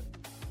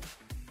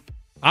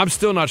 I'm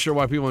still not sure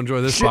why people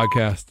enjoy this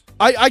podcast.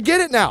 I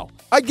get it now.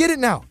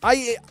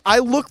 I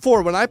look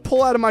forward. When I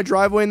pull out of my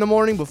driveway in the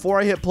morning before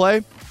I hit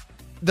play,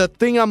 the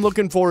thing I'm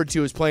looking forward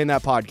to is playing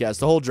that podcast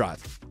the whole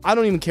drive. I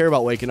don't even care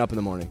about waking up in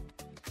the morning.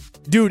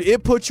 Dude,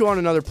 it puts you on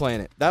another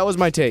planet. That was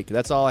my take.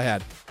 That's all I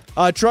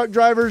had. Truck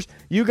drivers,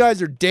 you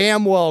guys are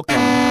damn welcome.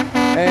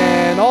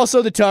 And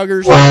also the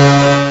tuggers.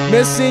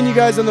 Miss seeing you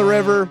guys on the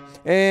river.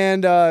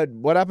 And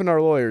what happened to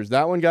our lawyers?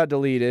 That one got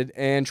deleted.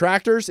 And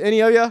tractors,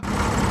 any of you?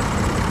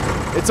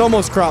 It's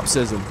almost crop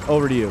season.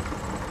 Over to you.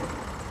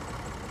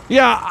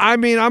 Yeah, I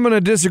mean, I'm going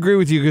to disagree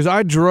with you because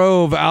I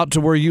drove out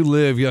to where you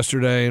live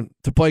yesterday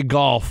to play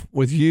golf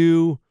with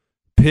you,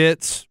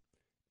 Pitts,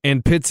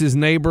 and Pitts'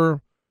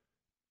 neighbor.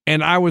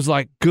 And I was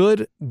like,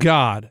 good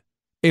God,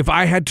 if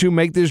I had to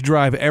make this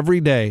drive every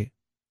day,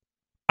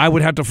 I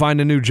would have to find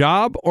a new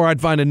job or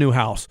I'd find a new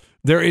house.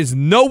 There is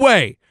no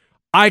way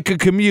I could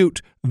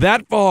commute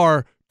that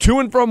far to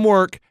and from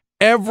work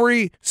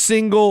every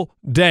single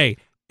day.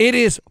 It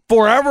is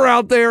forever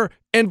out there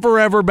and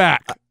forever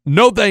back.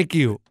 No, thank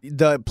you.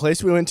 The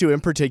place we went to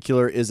in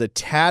particular is a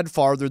tad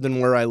farther than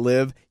where I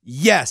live.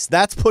 Yes,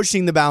 that's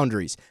pushing the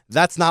boundaries.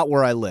 That's not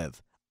where I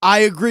live. I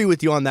agree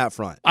with you on that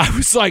front. I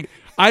was like,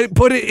 I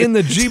put it in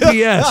the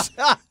GPS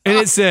and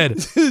it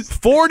said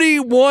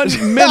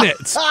 41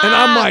 minutes. And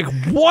I'm like,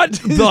 what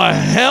the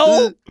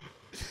hell?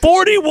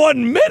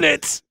 41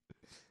 minutes?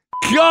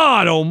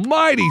 God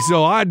almighty.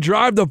 So I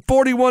drive the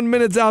 41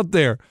 minutes out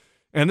there.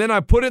 And then I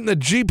put it in the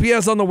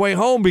GPS on the way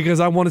home because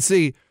I want to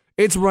see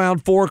it's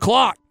around 4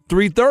 o'clock,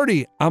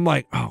 3:30. I'm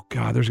like, oh,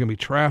 God, there's going to be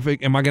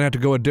traffic. Am I going to have to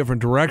go a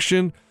different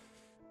direction?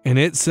 And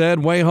it said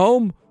way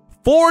home,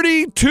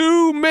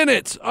 42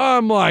 minutes.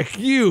 I'm like,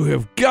 you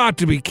have got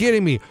to be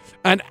kidding me.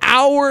 An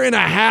hour and a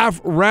half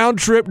round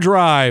trip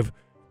drive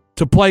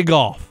to play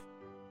golf.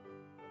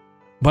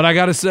 But I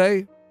got to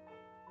say,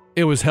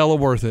 it was hella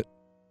worth it.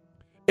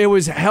 It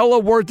was hella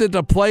worth it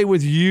to play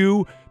with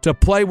you, to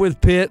play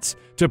with Pitts,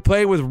 to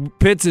play with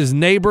Pitts'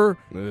 neighbor.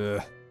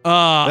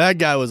 That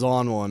guy was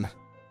on one.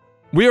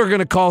 We are going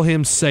to call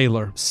him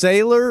Sailor.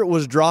 Sailor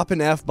was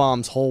dropping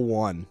F-bombs hole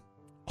one.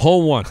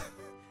 Hole one.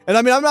 And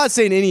I mean, I'm not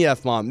saying any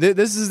F-bomb.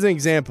 This is an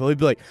example. He'd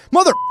be like,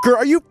 motherfucker,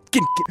 are you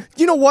fucking...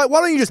 You know what?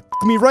 Why don't you just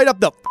fuck me right up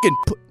the fucking...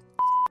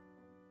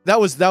 That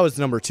was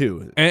number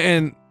 2.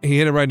 And he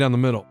hit it right down the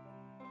middle.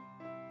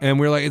 And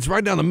we were like, it's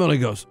right down the middle. He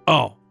goes,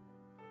 oh,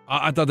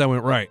 I thought that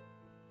went right.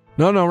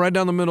 No, right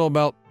down the middle,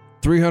 about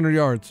 300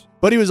 yards.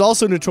 But he was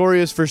also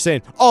notorious for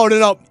saying, oh,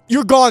 no,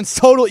 you're gone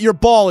totally. Your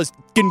ball is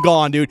fucking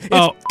gone, dude. It's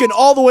fucking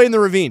all the way in the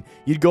ravine.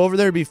 You'd go over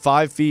there and be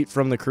 5 feet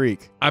from the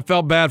creek. I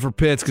felt bad for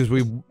Pitts because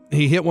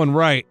he hit one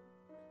right,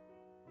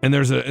 and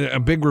there's a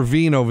big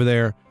ravine over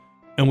there,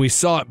 and we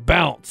saw it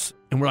bounce.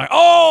 And we're like,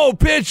 oh,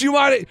 Pitts, you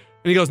might... And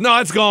he goes, no,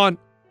 it's gone.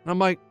 And I'm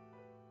like,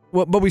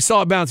 well, but we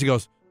saw it bounce. He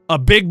goes, a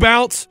big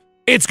bounce,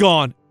 it's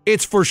gone.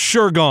 It's for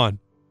sure gone.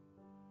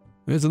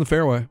 It's in the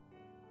fairway.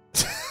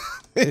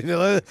 To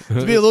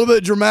be a little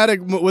bit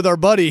dramatic with our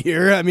buddy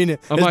here, I mean, his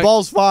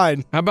ball's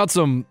fine. How about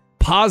some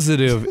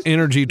positive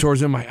energy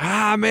towards him? Like,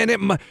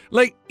 man,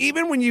 like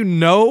even when you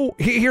know,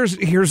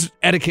 here's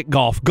etiquette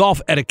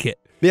golf etiquette.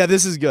 Yeah,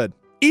 this is good.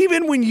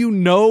 Even when you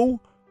know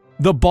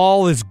the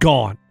ball is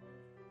gone,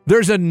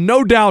 there's a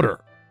no doubter.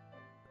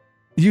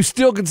 You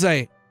still can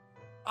say,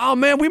 oh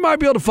man, we might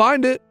be able to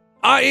find it.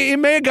 It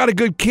may have got a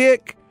good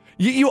kick.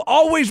 You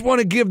always want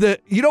to give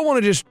you don't want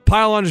to just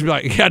pile on and just be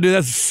like, yeah, dude,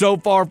 that's so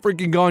far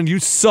freaking gone. You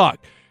suck.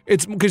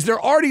 It's because they're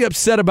already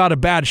upset about a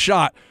bad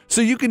shot. So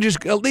you can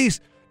just at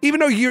least, even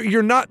though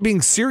you're not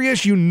being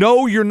serious, you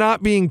know you're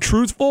not being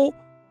truthful.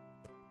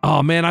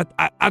 Oh, man,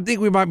 I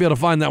think we might be able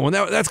to find that one.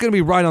 That's going to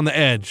be right on the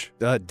edge.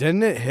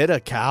 Didn't it hit a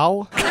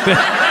cow?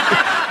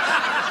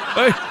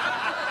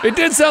 It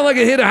did sound like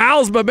it hit a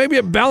house, but maybe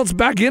it bounced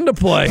back into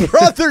play.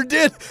 Brother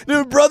did.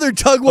 Dude, brother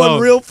tugged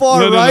one real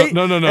far, right?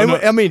 No.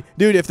 I mean,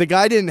 dude, if the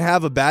guy didn't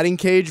have a batting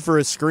cage for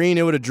a screen,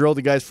 it would have drilled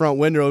the guy's front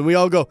window, and we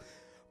all go,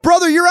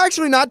 brother, you're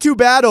actually not too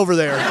bad over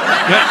there.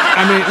 Yeah,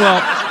 I mean,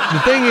 well, the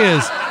thing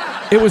is,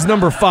 it was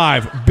number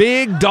 5,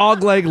 big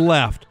dog leg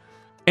left,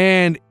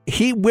 and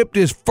he whipped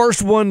his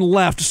first one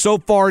left so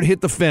far it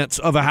hit the fence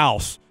of a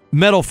house,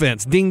 metal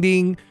fence, ding,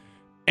 ding,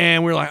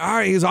 and we were like, all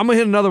right, I'm going to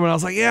hit another one. I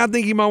was like, yeah, I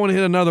think you might want to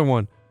hit another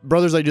one.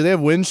 Brother's like, do they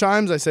have wind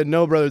chimes? I said,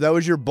 no, brother, that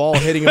was your ball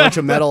hitting a bunch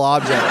of metal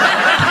objects.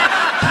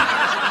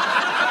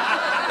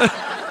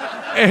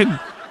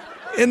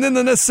 And then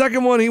the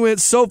second one, he went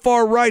so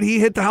far right,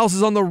 he hit the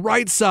houses on the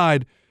right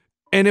side,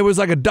 and it was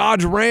like a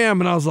Dodge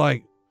Ram, and I was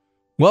like,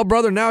 well,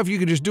 brother, now if you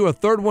could just do a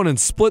third one and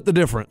split the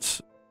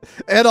difference.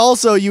 And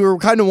also, you were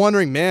kind of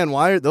wondering, man,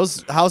 why are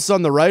those houses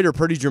on the right are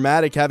pretty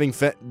dramatic, having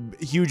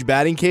huge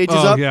batting cages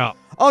up? Yeah.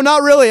 Oh,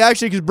 not really,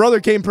 actually, because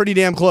brother came pretty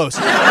damn close.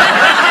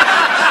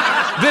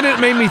 Then it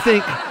made me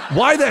think,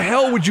 why the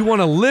hell would you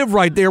want to live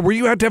right there where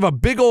you have to have a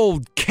big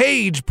old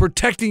cage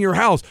protecting your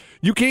house?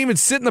 You can't even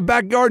sit in the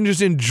backyard and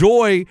just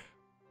enjoy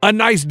a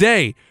nice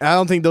day. I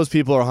don't think those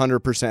people are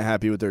 100%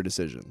 happy with their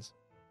decisions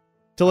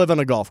to live on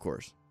a golf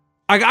course.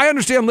 I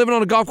understand living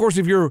on a golf course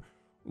if you're at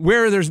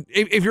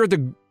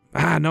the,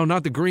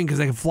 not the green because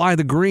they can fly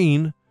the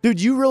green. Dude,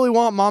 you really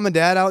want mom and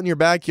dad out in your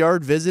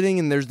backyard visiting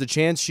and there's the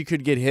chance she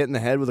could get hit in the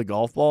head with a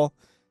golf ball?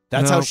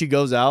 That's how she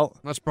goes out?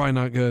 That's probably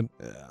not good.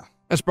 Yeah.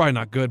 That's probably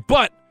not good.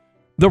 But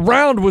the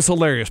round was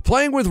hilarious.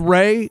 Playing with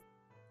Ray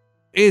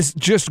is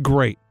just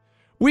great.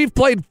 We've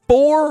played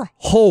 4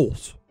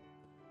 holes.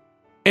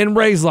 And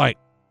Ray's like,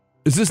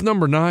 is this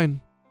number 9?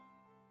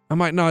 I'm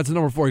like, no, it's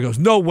number 4. He goes,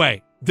 no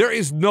way. There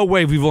is no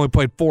way we've only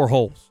played 4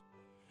 holes.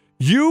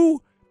 Oh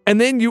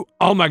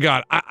my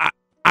God. I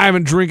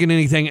haven't drinking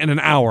anything in an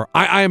hour.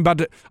 I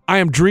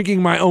am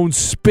drinking my own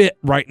spit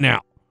right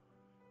now.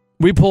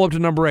 We pull up to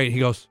number 8. He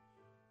goes,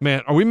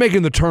 man, are we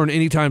making the turn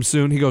anytime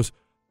soon? He goes,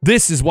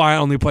 this is why I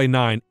only play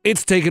 9.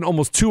 It's taken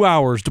almost 2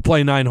 hours to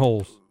play 9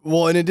 holes.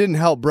 Well, and it didn't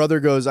help. Brother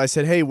goes, I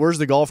said, hey, where's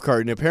the golf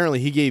cart? And apparently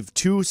he gave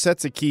 2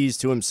 sets of keys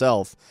to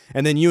himself.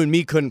 And then you and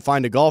me couldn't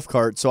find a golf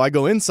cart. So I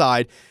go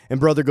inside and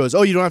brother goes,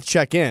 oh, you don't have to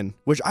check in,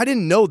 which I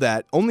didn't know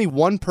that. Only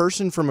one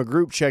person from a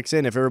group checks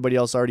in if everybody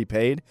else already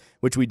paid,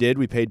 which we did.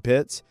 We paid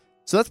pits.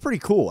 So that's pretty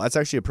cool. That's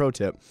actually a pro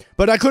tip.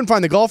 But I couldn't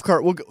find the golf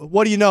cart. Well,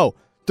 what do you know?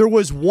 There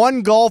was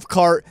one golf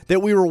cart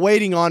that we were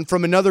waiting on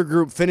from another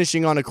group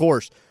finishing on a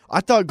course. I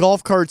thought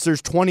golf carts,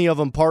 there's 20 of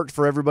them parked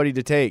for everybody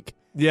to take.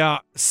 Yeah,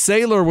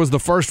 Sailor was the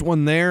first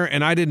one there,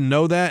 and I didn't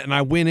know that, and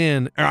I went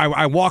in, or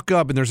I walk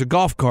up, and there's a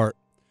golf cart.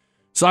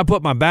 So I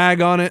put my bag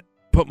on it,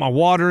 put my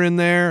water in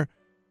there,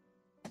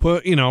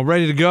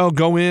 ready to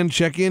go in,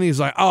 check in. He's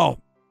like, oh,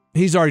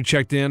 he's already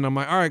checked in. I'm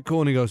like, all right, cool.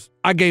 And he goes,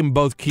 I gave him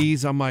both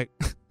keys. I'm like,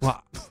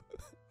 well,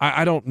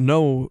 I don't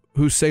know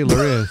who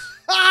Sailor is.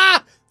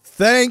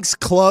 Thanks,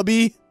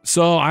 Clubby.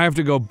 So I have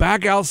to go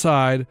back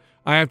outside.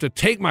 I have to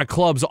take my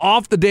clubs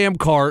off the damn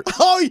cart.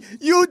 Oh,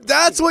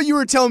 that's what you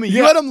were telling me. Yeah.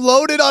 You had them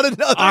loaded on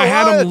another I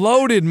had them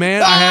loaded,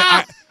 man.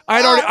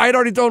 I'd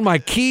already thrown my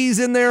keys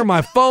in there,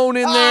 my phone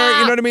in there.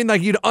 You know what I mean?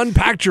 Like, you'd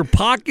unpacked your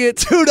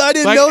pockets. Dude, I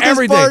didn't know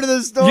this part of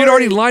the story. You'd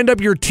already lined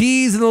up your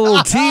tees in the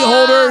little tee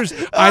holders.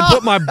 I'd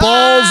put my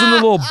balls in the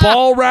little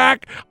ball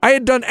rack. I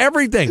had done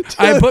everything. Dude.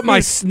 I had put my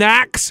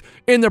snacks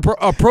in the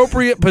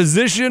appropriate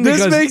position.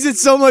 This makes it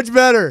so much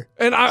better.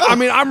 And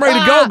I'm ready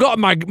to go.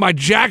 My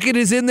jacket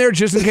is in there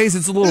just in case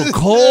it's a little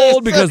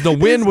cold because the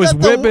wind was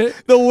whipping.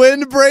 The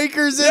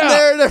windbreaker's in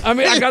there.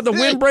 I got the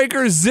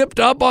windbreaker zipped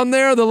up on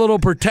there, the little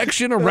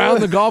protection around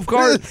the golf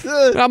cart.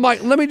 And I'm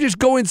like, let me just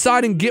go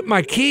inside and get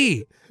my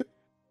key.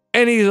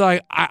 And he's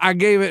like, I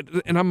gave it.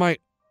 And I'm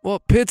like, well,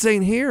 Pitts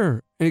ain't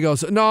here. And he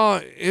goes, no,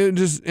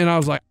 and I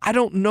was like, I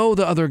don't know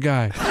the other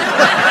guy.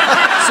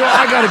 So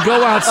I got to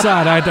go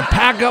outside. I had to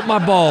pack up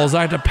my balls.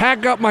 I had to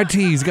pack up my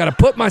tees. Got to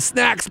put my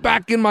snacks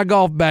back in my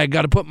golf bag.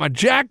 Got to put my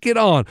jacket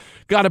on.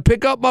 Got to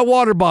pick up my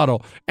water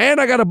bottle. And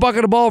I got a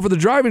bucket of ball for the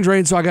driving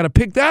range, so I got to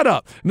pick that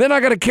up. And then I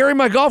got to carry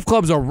my golf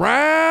clubs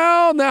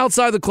around the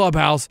outside of the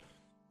clubhouse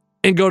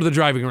and go to the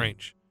driving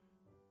range.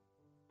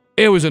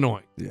 It was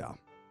annoying. Yeah.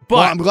 But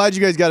well, I'm glad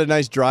you guys got a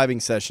nice driving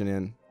session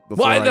in.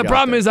 Well, the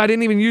problem is I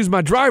didn't even use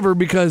my driver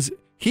because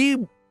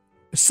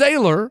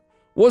Sailor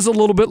was a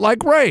little bit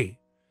like Ray.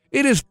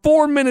 It is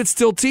 4 minutes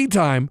till tea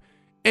time,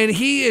 and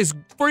he is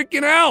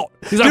freaking out.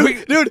 He's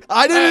like, dude,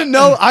 I didn't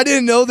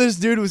know this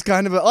dude was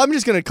kind of I'm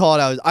just going to call it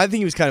out. I think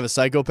he was kind of a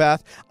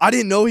psychopath. I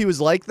didn't know he was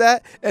like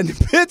that. And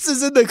Pitts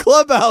is in the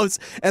clubhouse,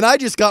 and I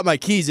just got my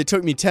keys. It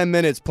took me 10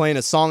 minutes playing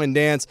a song and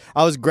dance.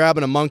 I was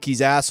grabbing a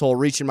monkey's asshole,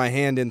 reaching my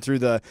hand in through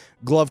the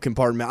glove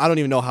compartment. I don't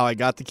even know how I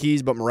got the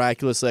keys, but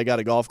miraculously I got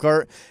a golf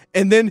cart.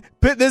 And then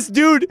this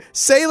dude,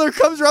 Sailor,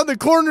 comes around the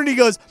corner, and he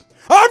goes,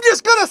 I'm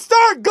just going to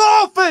start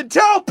golfing.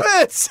 Tell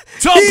Pitts.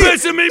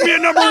 Pitts and meet me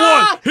at number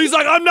one. He's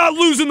like, I'm not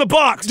losing the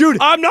box. Dude.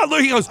 I'm not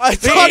losing. He goes, I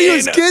thought he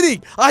was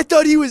kidding. I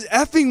thought he was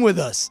effing with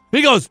us.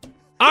 He goes,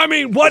 I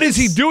mean, what is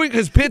he doing?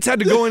 Because Pitts had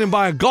to go in and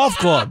buy a golf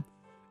club.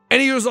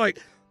 And he was like,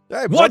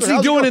 hey, brother, what's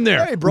he doing in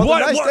there? Hey, brother,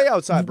 nice day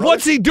outside, brother.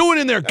 What's he doing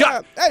in there?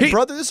 Hey,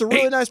 brother, this is a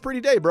really nice, pretty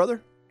day,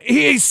 brother.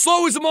 He's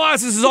slow as the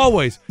molasses as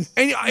always.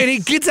 And he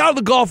gets out of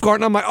the golf cart,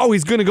 and I'm like, oh,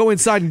 he's going to go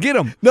inside and get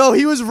him. No,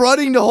 he was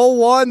running to hole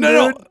one, dude.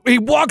 No, he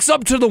walks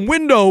up to the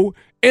window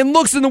and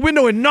looks in the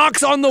window and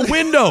knocks on the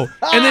window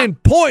and then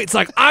points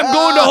like, I'm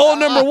going to hole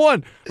number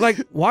one.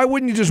 Like, why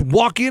wouldn't you just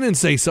walk in and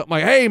say something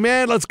like, hey,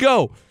 man, let's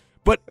go?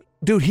 But,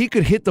 dude, he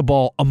could hit the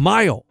ball a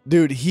mile.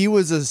 Dude, he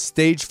was a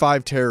stage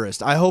 5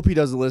 terrorist. I hope he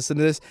doesn't listen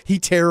to this. He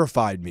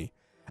terrified me.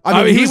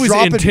 I mean, he was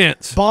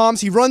intense. Bombs.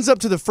 He runs up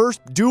to the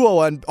first duo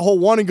on hole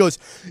one and goes,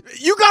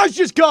 you guys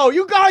just go.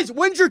 You guys,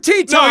 when's your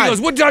tee time? No, he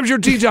goes, what time's your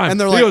tee time? And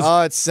they're like,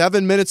 it's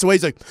 7 minutes away.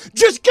 He's like,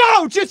 just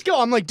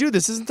go. I'm like, dude,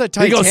 this isn't the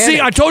Titanic. He goes,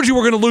 see, I told you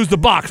we're going to lose the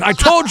box. I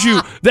told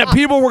you that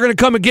people were going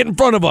to come and get in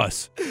front of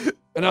us.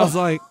 And I was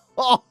like,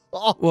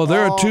 well,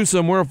 they're a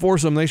twosome, we're a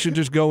foursome. They should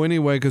just go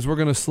anyway because we're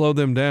going to slow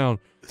them down.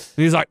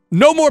 And he's like,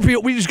 no more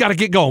people. We just got to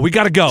get going. We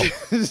got to go.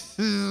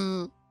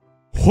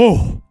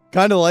 Whew.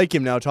 Kind of like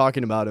him now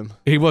talking about him.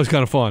 He was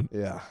kind of fun.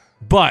 Yeah.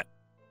 But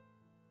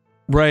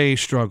Ray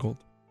struggled.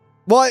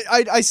 Well,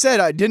 I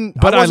said I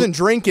wasn't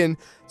drinking,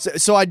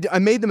 so I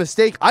made the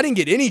mistake. I didn't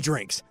get any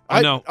drinks.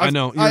 I know.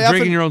 You're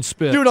drinking your own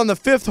spit. Dude, on the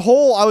 5th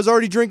hole, I was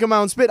already drinking my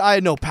own spit. I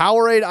had no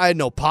Powerade. I had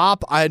no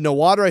pop. I had no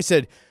water. I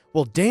said,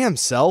 well, damn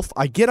self.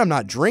 I get I'm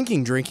not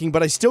drinking,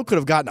 but I still could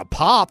have gotten a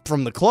pop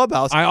from the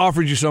clubhouse. I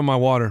offered you some of my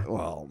water.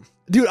 Well,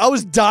 dude, I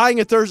was dying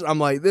of thirst. I'm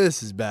like,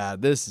 this is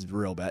bad. This is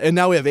real bad. And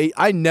now we have 8.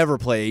 I never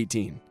play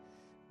 18.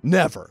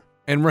 Never.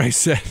 And Ray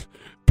said,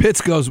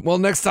 Pitts goes, well,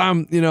 next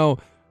time,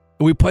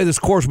 we play this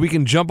course, we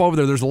can jump over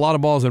there. There's a lot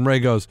of balls. And Ray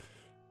goes,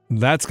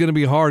 that's going to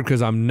be hard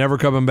because I'm never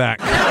coming back.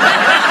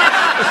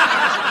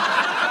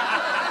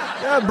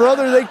 Yeah,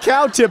 brother, they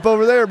cow tip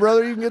over there,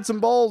 brother. You can get some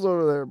balls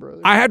over there,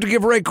 brother. I have to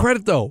give Ray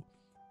credit, though.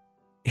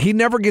 He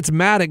never gets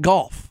mad at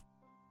golf.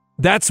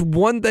 That's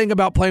one thing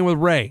about playing with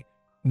Ray.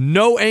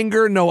 No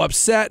anger, no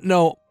upset,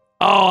 no,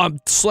 I'm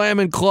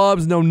slamming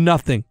clubs, no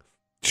nothing.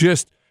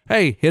 Just,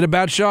 hey, hit a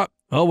bad shot.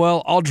 Oh,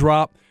 well, I'll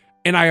drop.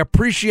 And I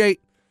appreciate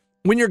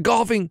when you're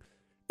golfing,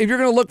 if you're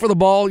going to look for the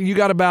ball, you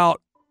got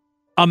about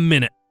a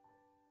minute.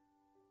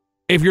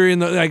 If you're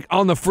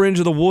on the fringe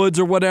of the woods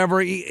or whatever,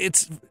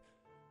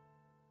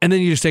 and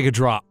then you just take a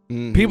drop.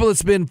 Mm-hmm. People that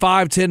spend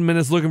 5-10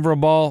 minutes looking for a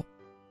ball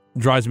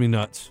drives me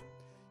nuts.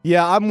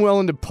 Yeah, I'm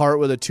willing to part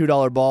with a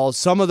 $2 ball.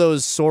 Some of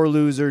those sore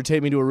loser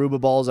take me to Aruba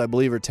balls, I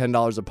believe, are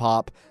 $10 a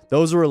pop.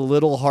 Those are a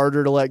little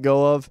harder to let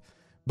go of.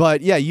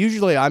 But yeah,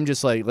 usually I'm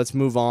just like, let's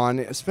move on,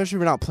 especially if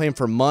we're not playing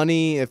for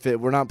money,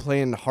 we're not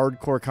playing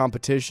hardcore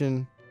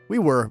competition. We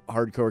were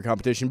hardcore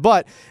competition,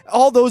 but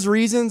all those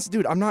reasons,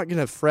 dude, I'm not going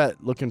to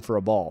fret looking for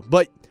a ball.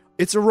 But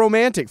it's a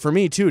romantic for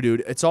me too,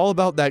 dude. It's all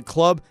about that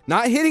club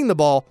not hitting the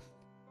ball.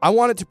 I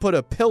want it to put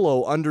a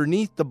pillow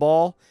underneath the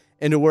ball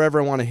into wherever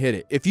I want to hit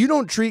it. If you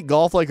don't treat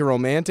golf like a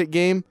romantic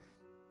game,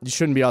 you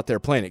shouldn't be out there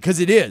playing it. Because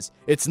it is.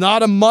 It's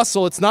not a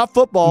muscle. It's not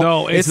football.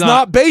 No, it's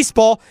not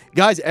baseball.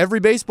 Guys,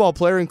 every baseball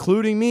player,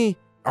 including me,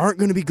 aren't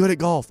going to be good at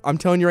golf. I'm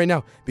telling you right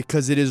now.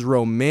 Because it is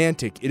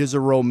romantic. It is a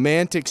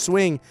romantic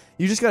swing.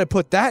 You just got to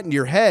put that in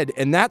your head,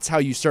 and that's how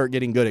you start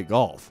getting good at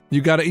golf.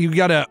 You got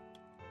to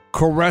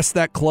caress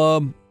that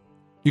club.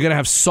 You got to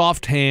have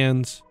soft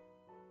hands.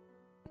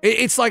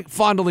 It's like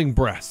fondling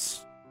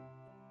breasts.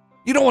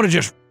 You don't want to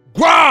just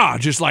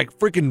like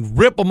freaking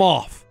rip them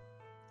off.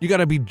 You got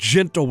to be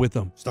gentle with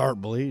them. Start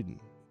bleeding.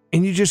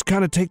 And you just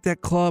kind of take that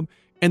club,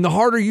 and the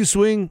harder you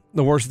swing,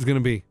 the worse it's going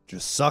to be.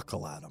 Just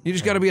suckle at them. You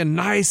just got to be a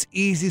nice,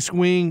 easy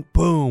swing.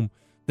 Boom.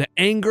 The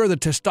anger, the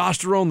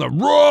testosterone, the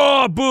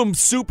raw, boom,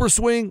 super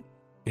swing.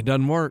 It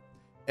doesn't work.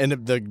 And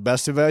the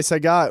best advice I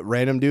got,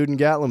 random dude in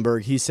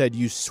Gatlinburg, he said,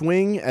 you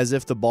swing as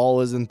if the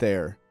ball isn't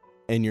there,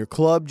 and your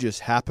club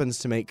just happens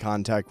to make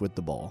contact with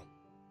the ball.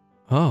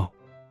 Oh.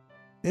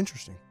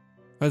 Interesting.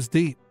 That's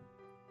deep.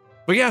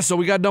 But yeah, so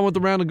we got done with the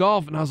round of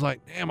golf, and I was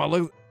like, damn, I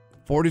looked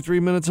 43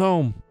 minutes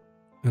home,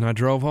 and I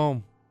drove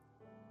home.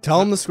 Tell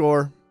them the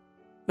score.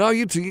 No,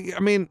 you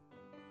can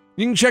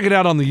check it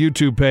out on the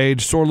YouTube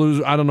page. Sore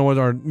Loser, I don't know what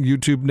our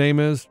YouTube name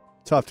is.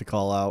 Tough to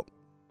call out.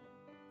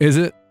 Is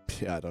it?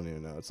 Yeah, I don't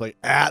even know. It's like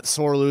at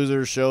Sore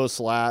Losers Show /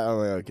 I'm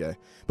like, okay.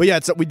 But yeah,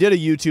 we did a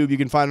YouTube. You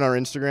can find it on our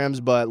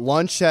Instagrams. But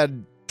Lunch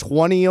had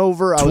 20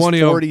 over. I was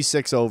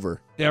 46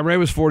 over. Yeah, Ray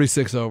was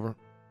 46 over,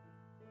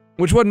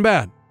 which wasn't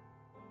bad.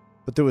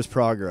 But there was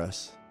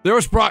progress. There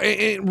was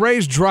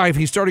Ray's drive.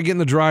 He started getting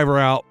the driver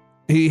out.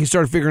 He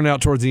started figuring it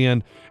out towards the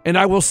end. And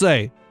I will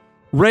say,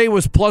 Ray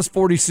was plus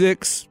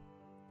 46.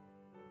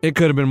 It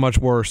could have been much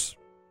worse.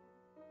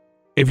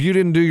 If you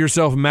didn't do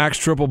yourself max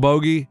triple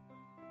bogey,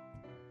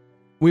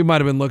 we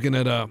might have been looking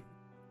at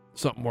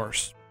something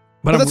worse.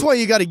 But that's why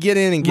you got to get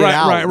in and get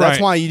out. Right.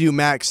 That's why you do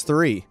max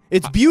 3.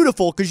 It's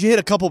beautiful because you hit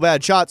a couple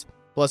bad shots,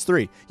 plus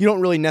 3. You don't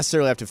really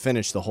necessarily have to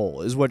finish the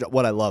hole, is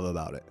what I love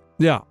about it.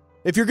 Yeah.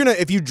 If you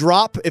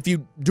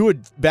do a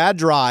bad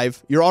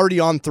drive, you're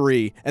already on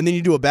 3, and then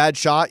you do a bad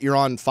shot, you're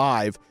on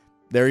 5.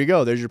 There you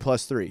go. There's your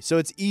plus 3. So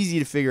it's easy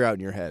to figure out in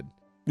your head.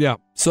 Yeah.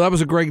 So that was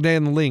a great day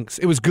in the links.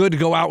 It was good to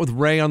go out with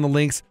Ray on the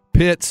links.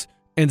 Pitts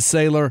and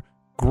Saylor,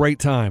 great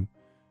time.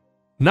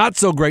 Not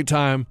so great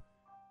time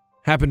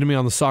happened to me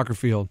on the soccer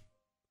field.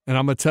 And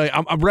I'm going to tell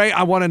you, Ray,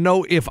 I want to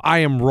know if I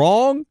am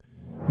wrong.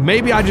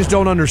 Maybe I just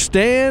don't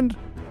understand.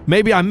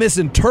 Maybe I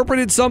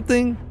misinterpreted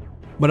something.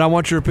 But I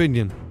want your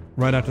opinion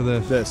right after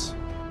this.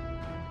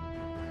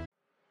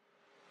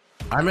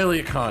 I'm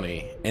Elliot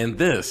Connie, and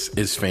this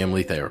is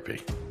Family Therapy.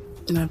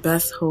 My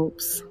best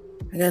hopes,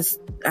 I guess,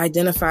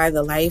 identify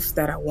the life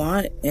that I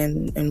want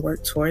and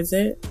work towards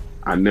it.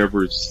 I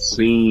never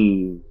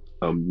seen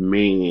a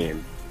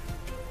man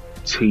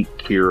take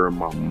care of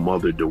my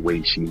mother the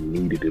way she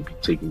needed to be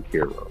taken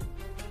care of.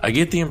 I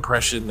get the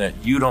impression that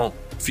you don't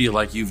feel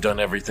like you've done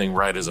everything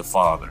right as a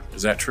father.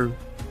 Is that true?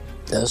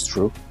 That's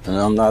true, and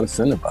I'm not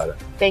offended by that.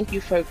 Thank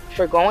you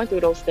for going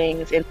through those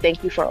things, and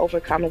thank you for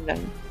overcoming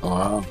them.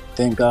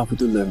 Thank God for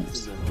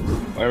deliverance.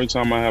 Every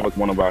time I have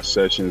one of our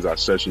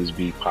sessions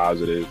be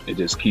positive. It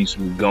just keeps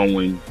me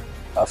going.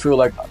 I feel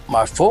like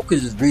my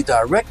focus is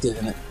redirected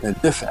in a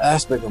different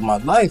aspect of my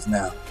life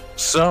now.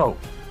 So,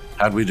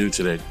 how'd we do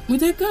today? We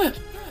did good.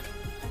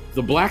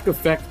 The Black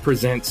Effect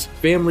presents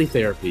Family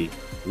Therapy.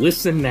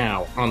 Listen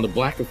now on the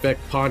Black Effect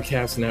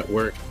Podcast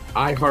Network,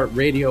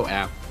 iHeartRadio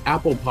app,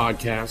 Apple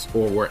Podcasts,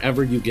 or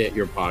wherever you get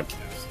your podcasts.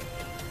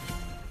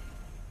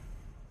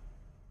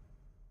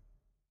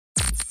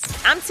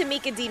 I'm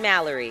Tamika D.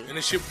 Mallory. And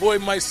it's your boy,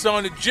 my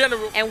son, the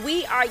General. And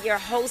we are your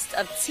hosts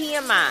of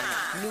TMI.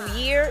 New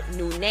year,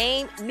 new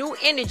name, new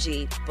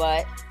energy,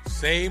 but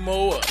same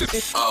old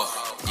us.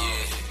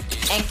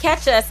 And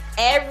catch us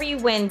every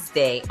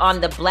Wednesday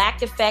on the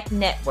Black Effect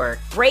Network,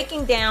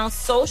 breaking down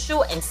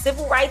social and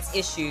civil rights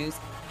issues,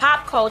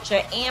 pop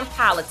culture, and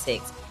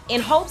politics, in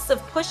hopes of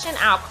pushing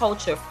our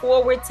culture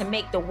forward to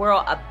make the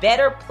world a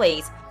better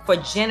place for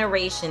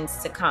generations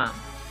to come.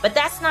 But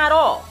that's not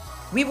all.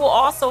 We will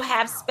also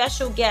have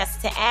special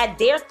guests to add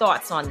their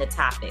thoughts on the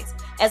topics,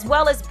 as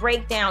well as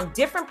break down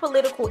different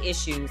political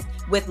issues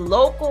with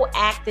local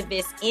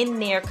activists in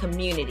their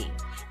community.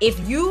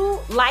 If you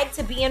like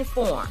to be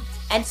informed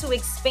and to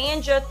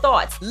expand your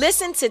thoughts,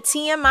 listen to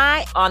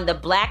TMI on the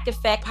Black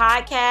Effect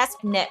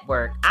Podcast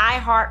Network,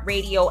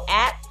 iHeartRadio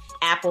app,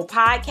 Apple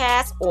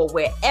Podcasts, or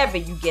wherever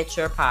you get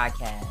your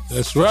podcasts.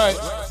 That's right.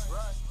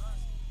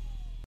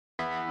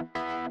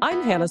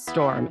 I'm Hannah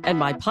Storm, and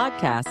my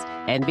podcast,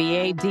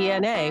 NBA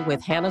DNA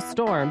with Hannah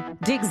Storm,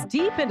 digs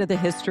deep into the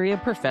history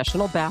of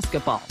professional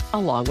basketball,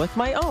 along with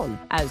my own,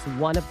 as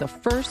one of the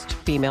first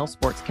female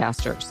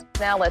sportscasters.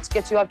 Now let's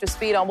get you up to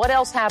speed on what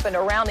else happened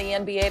around the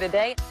NBA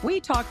today. We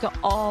talked to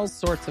all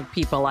sorts of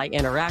people I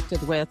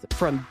interacted with,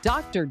 from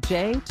Dr.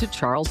 J to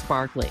Charles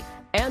Barkley,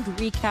 and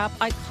recap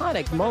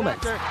iconic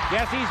moments.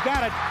 Yes, he's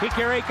got it.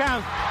 Here he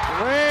comes.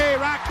 Ray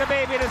rocked the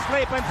baby to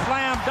sleep and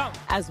slam dunk.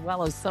 As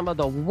well as some of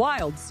the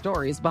wild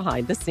stories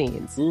behind the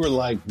scenes. We were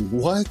like,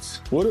 what?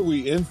 What are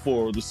we in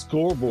for? The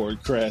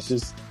scoreboard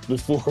crashes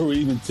before we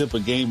even tip a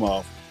game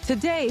off.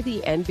 Today, the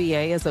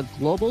NBA is a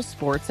global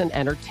sports and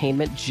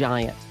entertainment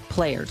giant.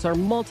 Players are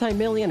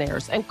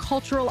multimillionaires and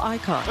cultural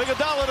icons.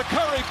 Iguodala to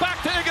Curry,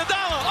 back to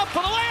Iguodala, up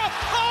for the layup.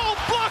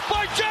 Oh, blocked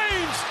by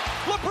James.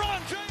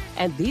 LeBron James.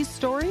 And these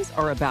stories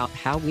are about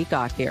how we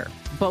got here,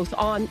 both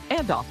on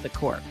and off the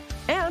court.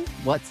 And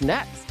what's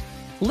next?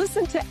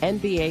 Listen to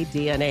NBA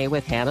DNA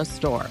with Hannah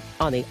Storm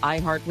on the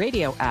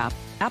iHeartRadio app,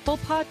 Apple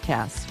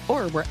Podcasts,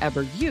 or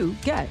wherever you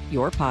get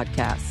your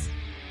podcasts.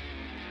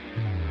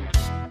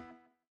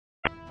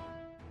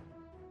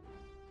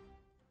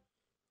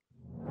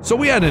 So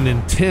we had an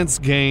intense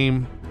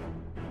game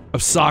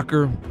of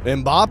soccer.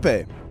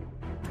 Mbappe.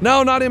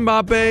 No, not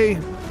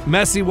Mbappe.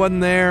 Messi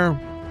wasn't there.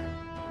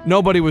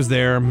 Nobody was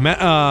there.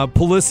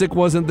 Pulisic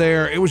wasn't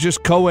there. It was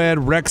just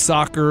co-ed rec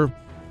soccer.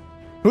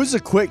 Who's the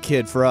quick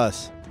kid for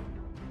us?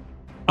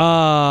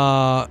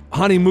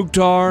 Hani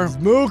Mukhtar.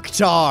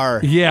 Mukhtar.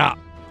 Yeah.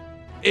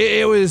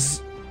 It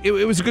was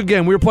a good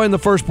game. We were playing the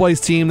first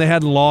place team. They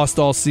hadn't lost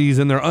all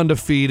season. They're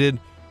undefeated.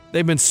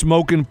 They've been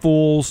smoking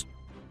fools.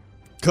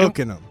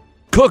 Cooking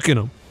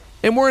them.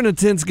 And we're in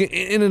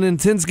an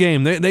intense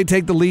game. They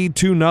take the lead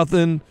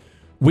 2-0.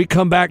 We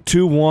come back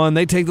 2-1.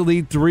 They take the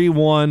lead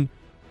 3-1.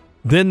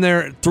 Then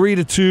they're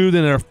 3-2.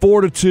 Then they're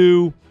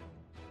 4-2.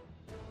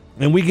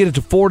 And we get it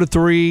to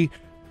 4-3.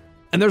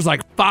 And there's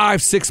like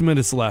 5-6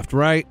 minutes left,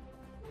 right?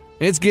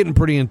 It's getting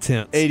pretty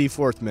intense.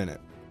 84th minute.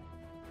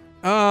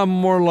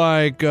 More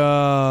like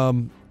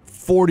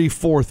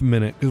 44th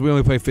minute because we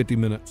only play 50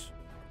 minutes.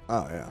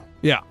 Oh, yeah.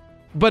 Yeah.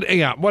 But,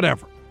 yeah,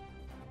 whatever.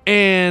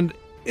 And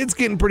it's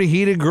getting pretty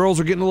heated. Girls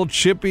are getting a little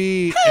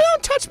chippy. Hey,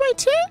 don't touch my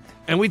tit.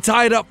 And we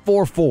tied up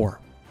 4-4.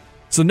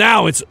 So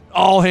now it's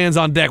all hands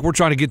on deck. We're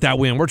trying to get that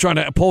win. We're trying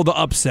to pull the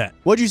upset.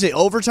 What'd you say,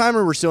 overtime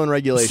or we're still in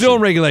regulation? Still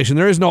in regulation.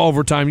 There is no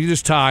overtime. You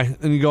just tie,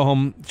 and you go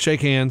home, shake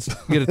hands,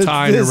 get a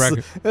tie in your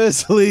record.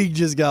 This league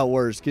just got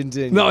worse.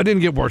 Continue. No, it didn't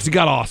get worse. It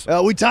got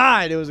awesome. We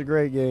tied. It was a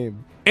great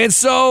game. And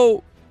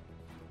so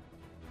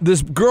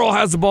this girl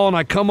has the ball, and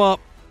I come up,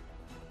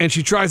 and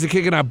she tries to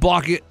kick it, and I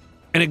block it,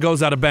 and it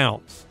goes out of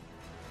bounds.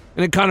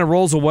 And it kind of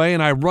rolls away,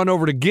 and I run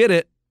over to get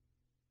it,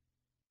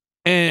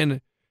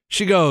 and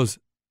she goes,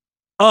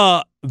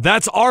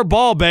 that's our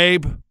ball,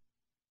 babe.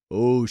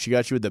 Oh, she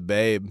got you with the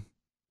babe.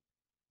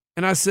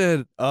 And I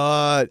said,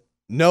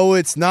 no,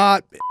 it's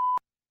not.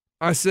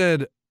 I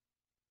said,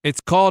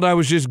 it's called, I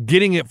was just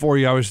getting it for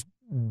you. I was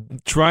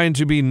trying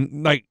to be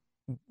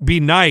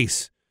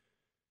nice.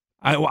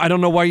 I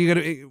don't know why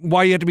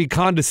you have to be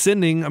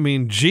condescending. I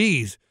mean,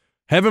 geez,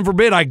 heaven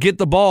forbid I get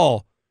the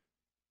ball.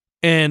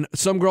 And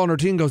some girl on her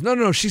team goes,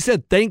 no, she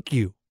said thank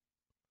you.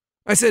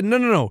 I said,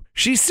 no.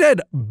 She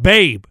said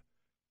babe.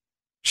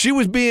 She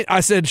was being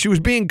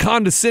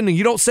condescending.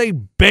 You don't say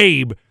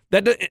babe.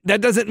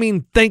 That doesn't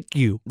mean thank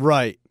you.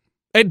 Right.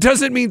 It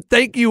doesn't mean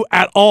thank you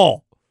at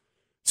all.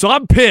 So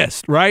I'm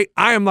pissed, right?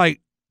 I am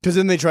like. Because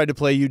then they tried to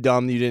play you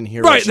dumb. You didn't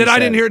hear right, what she then said. I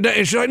didn't hear that.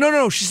 And she's like,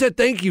 no, she said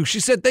thank you. She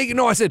said thank you.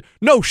 No, I said,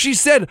 no, she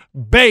said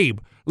babe.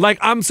 Like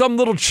I'm some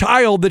little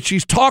child that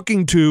she's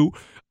talking to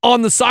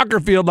on the soccer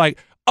field like,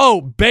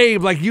 oh,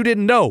 babe, like you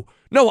didn't know.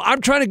 No,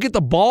 I'm trying to get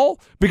the ball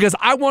because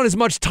I want as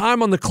much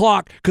time on the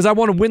clock because I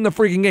want to win the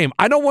freaking game.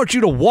 I don't want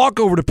you to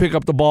walk over to pick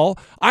up the ball.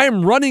 I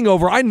am running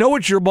over. I know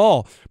it's your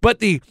ball. But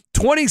the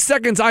 20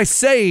 seconds I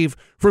save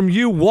from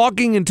you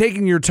walking and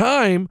taking your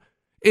time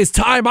is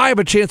time I have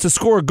a chance to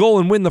score a goal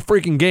and win the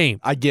freaking game.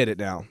 I get it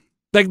now.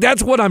 Like,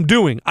 that's what I'm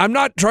doing. I'm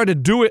not trying to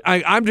do it.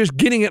 I'm just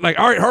getting it like,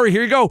 all right, hurry,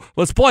 here you go.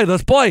 Let's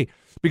play.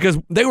 Because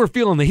they were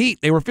feeling the heat.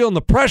 They were feeling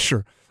the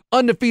pressure.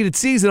 Undefeated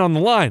season on the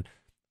line.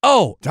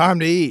 Oh. Time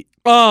to eat.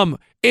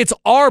 It's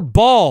our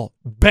ball,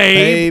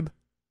 babe.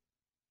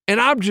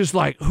 And I'm just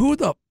like,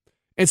 and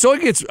so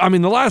it gets,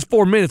 the last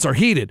 4 minutes are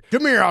heated.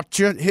 Come here, I'll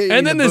hit you.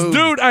 And then this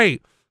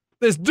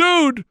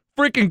dude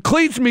freaking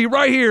cleats me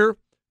right here.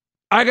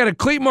 I got a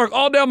cleat mark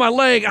all down my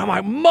leg. I'm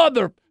like,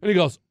 mother. And he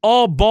goes,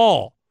 all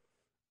ball.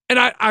 And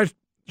I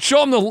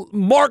show him the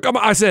mark.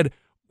 I said,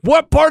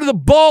 what part of the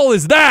ball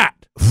is that?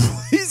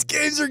 These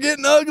games are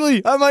getting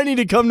ugly. I might need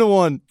to come to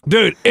one.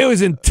 Dude, it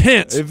was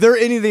intense. If they're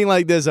anything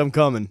like this, I'm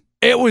coming.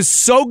 It was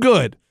so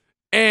good.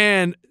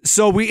 And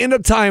so we end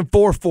up tying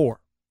 4-4,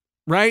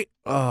 right?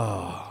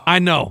 Oh. I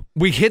know.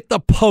 We hit the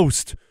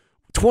post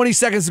 20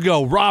 seconds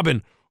ago.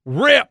 Robin,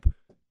 rip,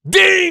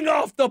 ding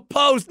off the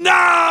post.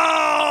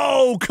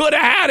 No! Could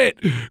have had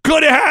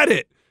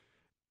it.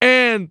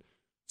 And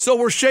so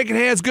we're shaking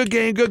hands. Good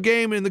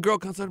game. And the girl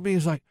comes up to me and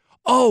is like,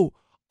 oh,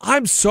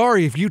 I'm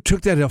sorry if you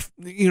took that,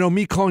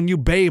 me calling you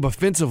babe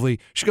offensively.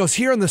 She goes,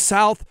 here in the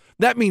South,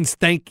 that means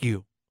thank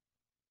you.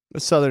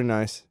 That's Southern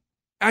nice.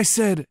 I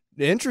said,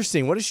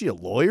 interesting. What is she, a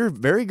lawyer?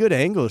 Very good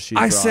angle she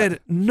brought. I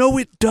said, no,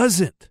 it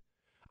doesn't.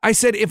 I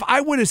said, if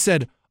I would have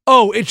said,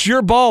 oh, it's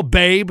your ball,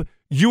 babe,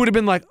 you would have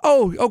been like,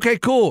 oh, okay,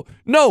 cool.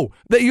 No,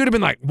 that you'd have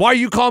been like, why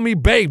you call me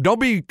babe? Don't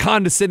be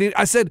condescending.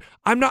 I said,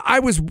 I'm not, I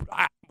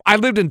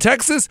lived in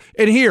Texas,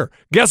 and here,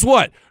 guess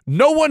what?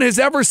 No one has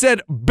ever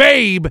said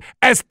babe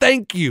as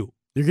thank you.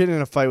 You're getting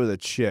in a fight with a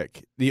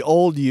chick. The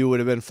old you would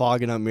have been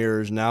fogging up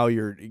mirrors. Now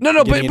you're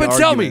but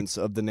tell me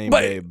of the name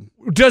babe.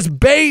 Does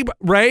babe,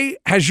 Ray,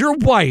 has your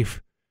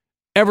wife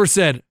ever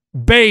said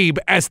babe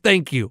as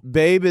thank you?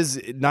 Babe is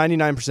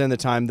 99% of the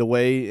time, the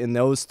way in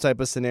those type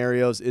of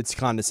scenarios, it's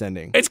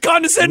condescending. It's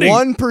condescending.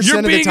 1% of the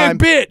time. You're being a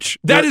bitch.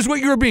 That is what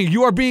you're being.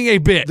 You are being a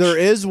bitch. There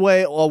is a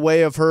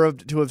way of her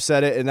to have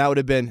said it, and that would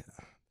have been,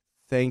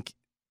 thanks,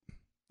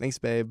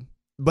 babe.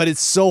 But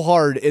it's so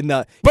hard in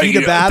the heat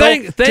of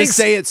battle to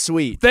say it's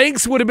sweet.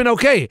 Thanks would have been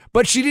okay.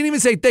 But she didn't even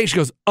say thanks. She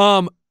goes,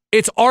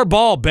 it's our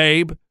ball,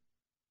 babe.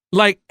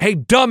 Like, hey,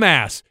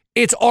 dumbass,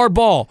 it's our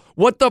ball.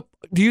 What the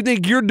do you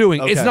think you're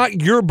doing? Okay. It's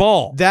not your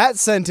ball. That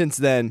sentence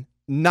then,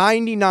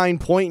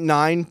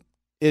 99.9,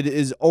 it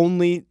is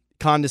only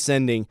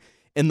condescending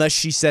unless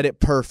she said it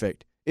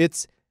perfect.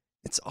 It's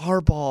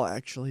our ball,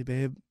 actually,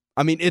 babe.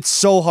 It's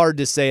so hard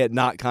to say it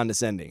not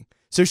condescending.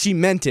 So she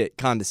meant it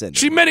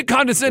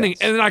condescending.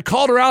 Yes. And then I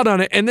called her out on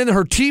it, and then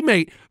her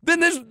teammate,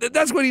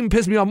 that's what even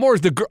pissed me off more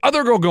is the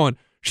other girl going,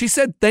 she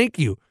said thank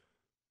you.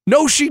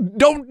 No, she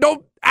don't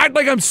act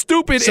like I'm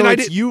stupid. So and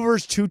it's you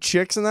versus two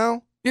chicks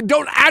now? You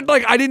don't act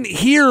like I didn't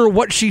hear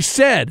what she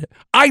said.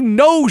 I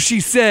know she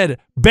said,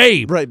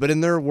 babe. Right, but in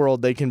their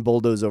world, they can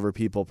bulldoze over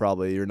people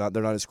probably. They're not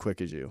as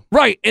quick as you.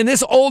 Right, and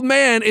this old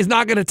man is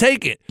not going to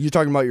take it. You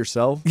talking about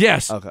yourself?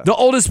 Yes. Okay. The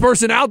oldest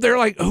person out there,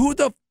 like, who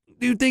the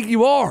do you think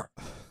you are?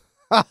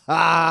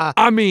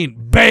 I mean,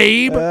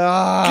 babe, get the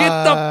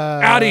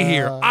out of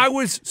here. I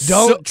was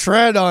Don't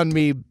tread on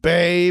me,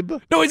 babe.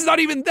 No, it's not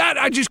even that.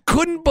 I just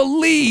couldn't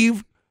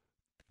believe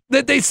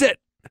that they said,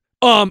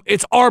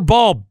 it's our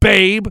ball,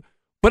 babe.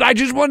 But I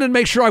just wanted to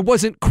make sure I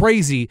wasn't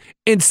crazy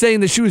in saying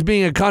that she was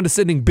being a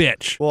condescending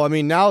bitch. Well, I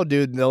mean, now,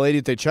 dude, the lady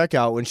at the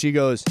checkout, when she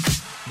goes,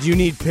 do you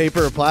need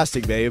paper or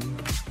plastic, babe?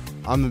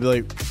 I'm going to be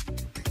like,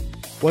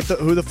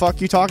 who the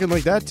fuck you talking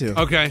like that to?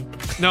 Okay.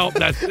 No,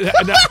 that's...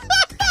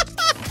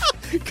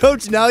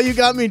 Coach, now you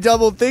got me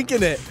double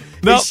thinking it.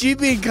 No. Is she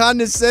being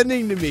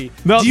condescending to me?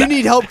 No, do you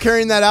need help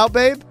carrying that out,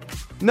 babe?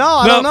 No,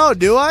 I don't know.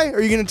 Do I? Or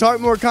are you going to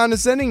talk more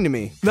condescending to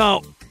me?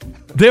 No,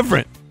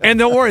 different. And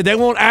don't worry, they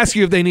won't ask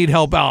you if they need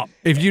help out,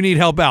 if you need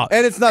help out.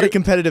 And it's not a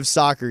competitive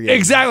soccer game.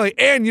 Exactly.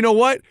 And you know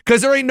what?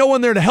 Because there ain't no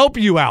one there to help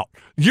you out.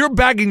 You're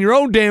bagging your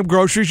own damn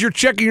groceries. You're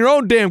checking your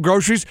own damn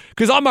groceries.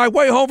 Because on my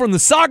way home from the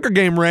soccer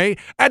game, Ray,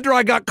 after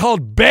I got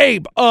called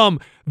babe,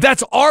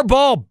 that's our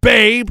ball,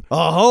 babe.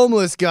 A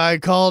homeless guy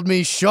called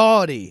me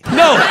shawty.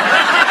 No.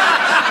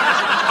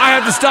 I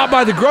have to stop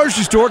by the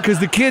grocery store because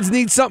the kids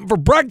need something for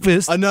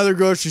breakfast. Another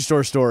grocery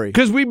store story.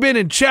 Because we've been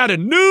in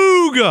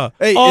Chattanooga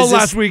all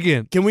last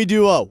weekend. Can we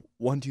do a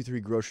 1, 2, 3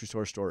 grocery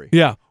store story?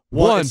 Yeah.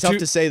 It's tough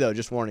to say, though.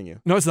 Just warning you.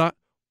 No, it's not.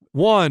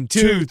 1,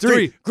 2,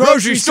 3.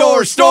 Grocery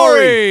store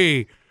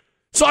story.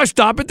 So I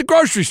stop at the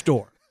grocery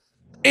store.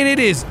 And it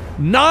is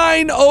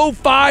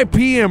 9:05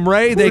 p.m.,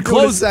 Ray.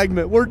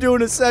 We're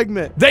doing a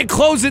segment. They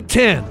close at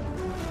 10.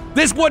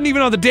 This wasn't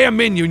even on the damn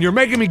menu, and you're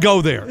making me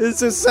go there.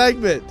 It's a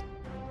segment.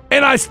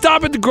 And I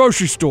stop at the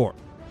grocery store.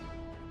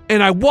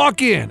 And I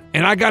walk in,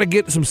 and I got to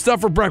get some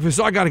stuff for breakfast.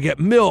 So I got to get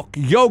milk,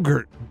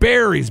 yogurt,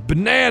 berries,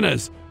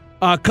 bananas,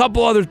 a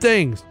couple other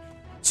things.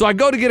 So I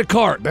go to get a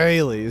cart.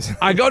 Bailey's.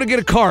 I go to get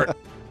a cart.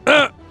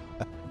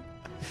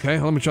 Okay,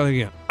 let me try that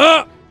again.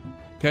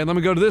 Okay, let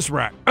me go to this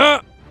rack.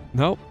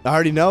 Nope. I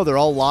already know. They're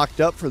all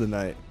locked up for the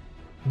night.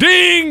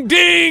 Ding,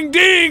 ding,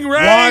 ding,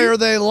 Ray. Why are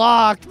they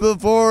locked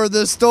before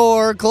the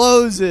store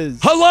closes?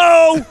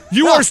 Hello?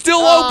 You are still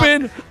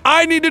open.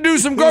 I need to do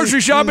some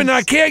grocery shopping, and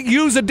I can't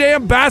use a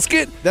damn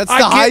basket. That's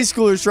the high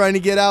schoolers trying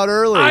to get out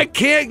early. I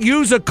can't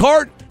use a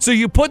cart, so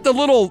you put the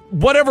little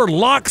whatever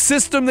lock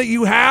system that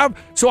you have,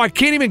 so I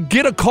can't even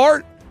get a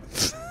cart?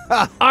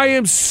 I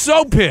am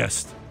so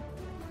pissed.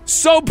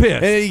 So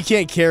pissed. And you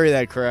can't carry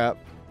that crap.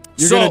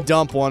 You're going to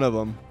dump one of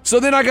them. So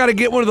then I got to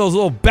get one of those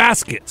little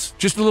baskets,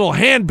 just the little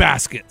hand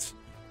baskets.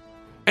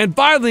 And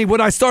finally,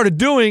 what I started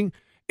doing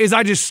is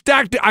I just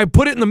stacked it. I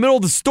put it in the middle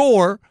of the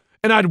store,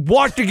 and I'd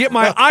walk to get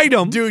my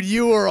item. Dude,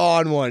 you were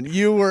on one.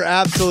 You were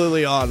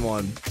absolutely on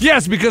one.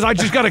 Yes, because I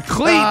just got a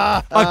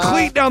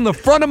cleat down the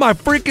front of my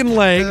freaking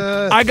leg.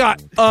 I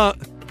got,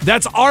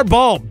 that's our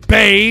ball,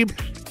 babe.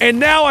 And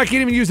now I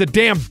can't even use a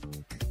damn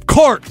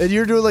cart. And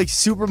you're doing like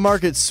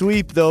supermarket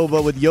sweep, though,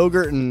 but with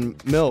yogurt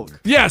and milk.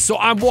 Yeah, so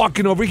I'm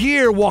walking over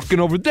here, walking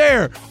over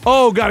there.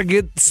 Oh, got to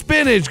get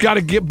spinach, got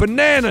to get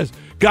bananas,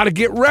 got to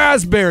get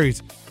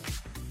raspberries.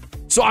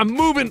 So I'm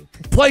moving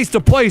place to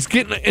place,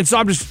 and so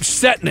I'm just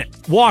setting it,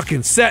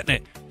 walking, setting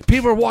it.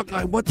 People are walking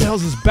like, what the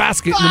hell's this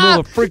basket in the middle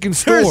of a freaking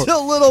store? There's a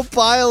little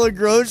pile of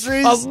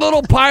groceries. A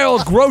little pile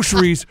of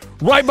groceries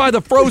right by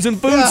the frozen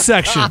food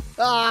section.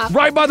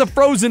 Right by the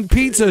frozen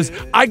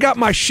pizzas. I got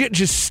my shit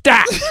just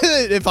stacked.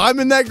 If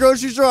I'm in that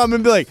grocery store, I'm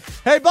going to be like,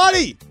 hey,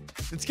 buddy,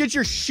 let's get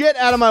your shit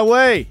out of my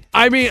way.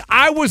 I mean,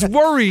 I was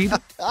worried.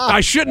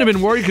 I shouldn't have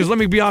been worried because let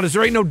me be honest,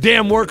 there ain't no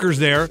damn workers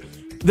there.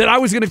 That I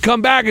was going to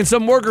come back and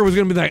some worker was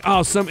going to be like,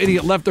 oh, some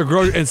idiot left their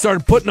groceries and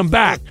started putting them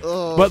back.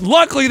 But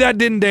luckily that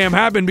didn't damn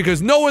happen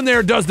because no one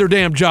there does their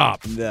damn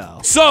job. No.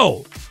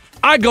 So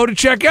I go to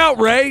check out,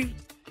 Ray.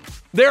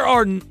 There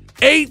are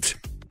 8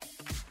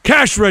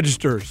 cash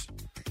registers.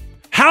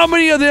 How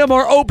many of them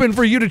are open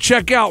for you to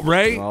check out,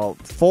 Ray? Well,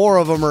 4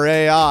 of them are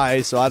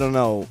AI, so I don't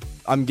know.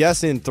 I'm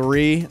guessing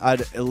 3,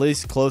 at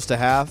least close to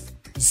half.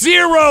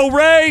 0,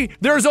 Ray.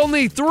 There's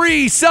only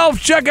 3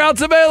 self-checkouts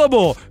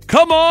available.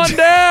 Come on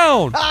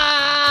down.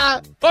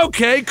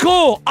 Okay,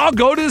 cool. I'll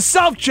go to the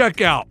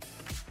self-checkout.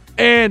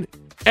 And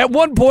at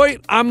one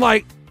point, I'm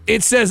like,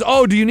 it says,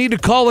 oh, do you need to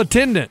call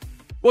attendant?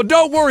 Well,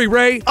 don't worry,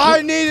 Ray.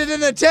 I needed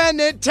an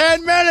attendant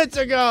 10 minutes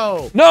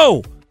ago.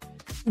 No.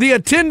 The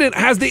attendant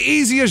has the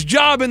easiest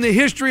job in the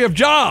history of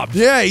jobs.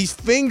 Yeah, he's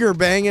finger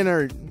banging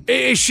her.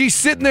 Is she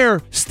sitting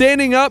there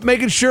standing up,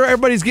 making sure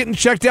everybody's getting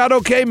checked out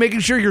okay, making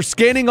sure you're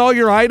scanning all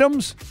your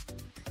items?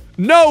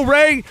 No,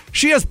 Ray.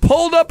 She has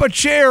pulled up a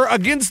chair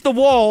against the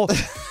wall,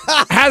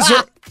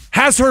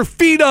 has her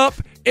feet up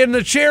in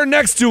the chair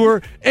next to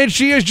her, and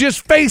she is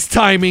just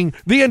FaceTiming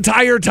the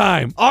entire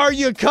time. Are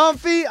you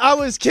comfy? I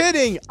was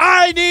kidding.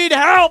 I need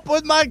help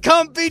with my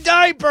comfy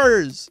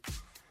diapers.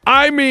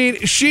 I mean,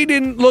 she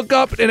didn't look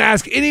up and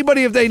ask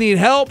anybody if they need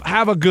help.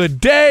 Have a good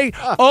day.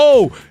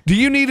 Oh, do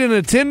you need an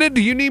attendant?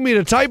 Do you need me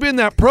to type in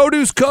that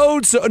produce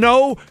code? So,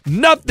 no,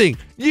 nothing.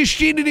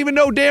 She didn't even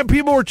know damn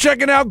people were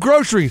checking out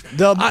groceries.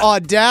 The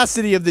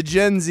audacity of the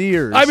Gen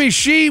Zers. I mean,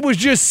 she was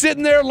just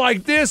sitting there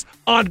like this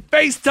on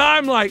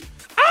FaceTime like,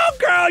 oh,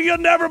 girl, you'll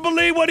never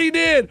believe what he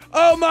did.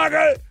 Oh, my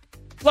God.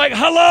 Like,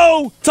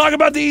 hello, talk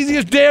about the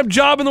easiest damn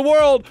job in the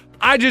world.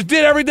 I just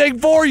did everything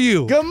for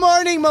you. Good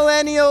morning,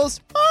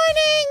 millennials.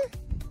 Morning.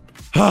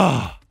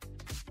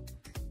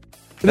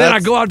 Then I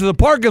go out to the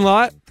parking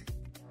lot,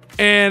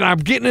 and I'm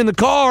getting in the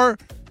car,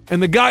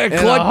 and the guy... And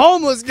a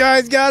homeless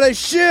guy's got a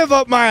shiv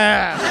up my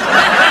ass.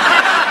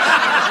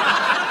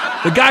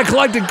 The guy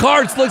collecting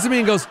cards looks at me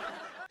and goes,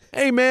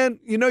 hey,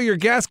 man, you know your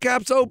gas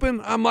cap's open?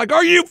 I'm like,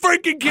 are you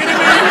freaking kidding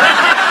me?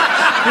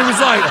 He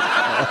was like...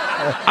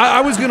 I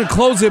was going to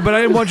close it, but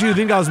I didn't want you to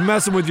think I was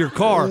messing with your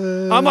car.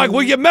 I'm like,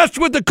 well, you messed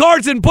with the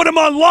cards and put them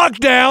on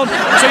lockdown, so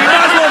you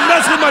might as well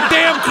mess with my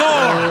damn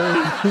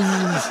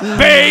car.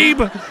 Babe.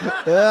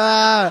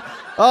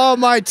 Oh,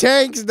 my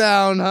tank's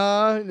down,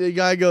 huh? The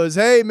guy goes,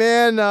 hey,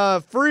 man,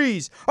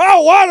 freeze.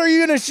 Oh, what? Are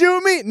you going to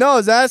shoot me? No, I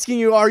was asking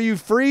you, are you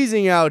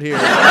freezing out here?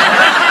 And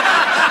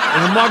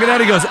I'm walking out,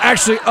 he goes,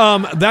 actually,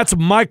 that's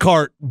my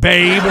cart,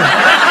 babe.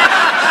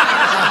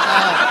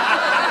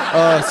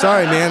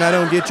 Sorry, man, I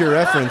don't get your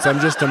reference. I'm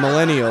just a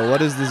millennial.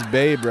 What is this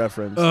babe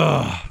reference?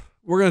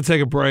 We're going to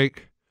take a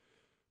break.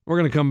 We're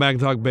going to come back and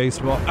talk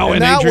baseball. Oh,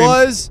 and that Adrian,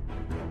 was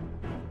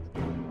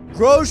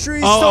grocery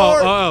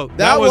store.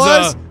 That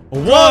was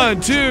 1,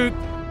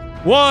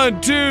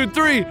 2,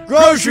 3.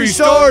 Grocery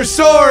store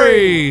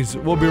stories.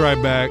 We'll be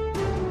right back.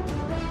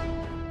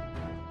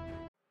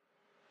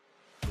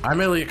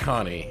 I'm Elliot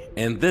Connie,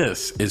 and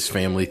this is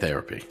Family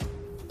Therapy.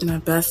 My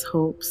best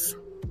hopes,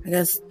 I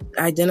guess,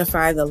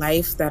 identify the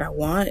life that I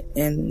want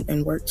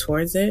and work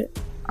towards it.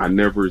 I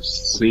never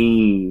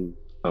seen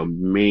a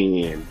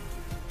man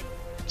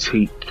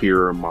take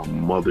care of my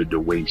mother the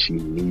way she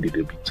needed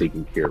to be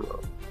taken care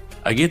of.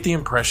 I get the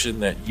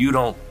impression that you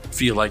don't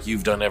feel like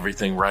you've done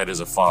everything right as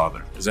a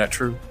father. Is that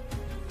true?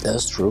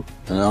 That's true,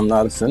 and I'm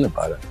not offended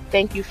by that.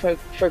 Thank you for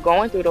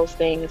going through those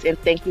things, and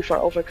thank you for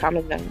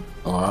overcoming them.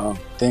 Wow.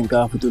 Thank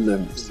God for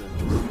deliverance.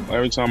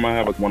 Every time I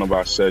have one of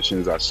our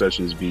sessions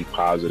be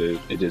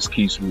positive. It just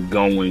keeps me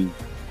going.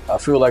 I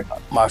feel like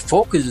my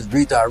focus is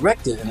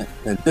redirected in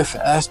a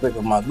different aspect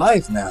of my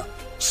life now.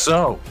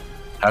 So,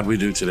 how'd we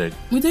do today?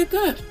 We did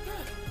good.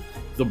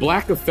 The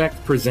Black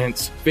Effect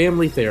presents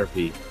Family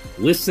Therapy.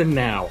 Listen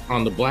now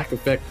on the Black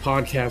Effect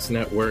Podcast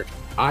Network,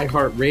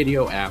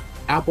 iHeartRadio app,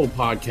 Apple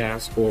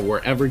Podcasts, or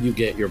wherever you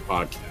get your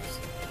podcasts.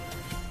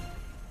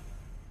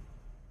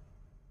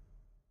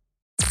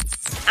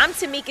 I'm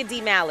Tamika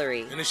D.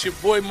 Mallory. And it's your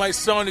boy, my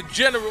son, the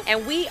General.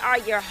 And we are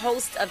your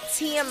host of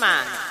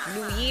TMI.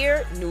 New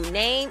year, new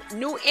name,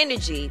 new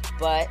energy,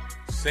 but...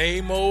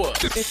 same old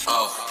us.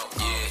 Oh,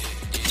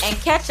 yeah. And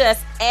catch us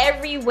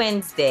every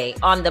Wednesday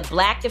on the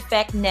Black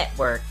Effect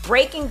Network,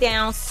 breaking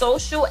down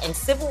social and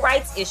civil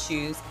rights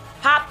issues,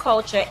 pop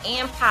culture,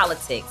 and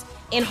politics,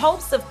 in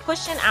hopes of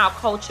pushing our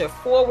culture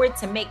forward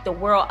to make the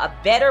world a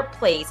better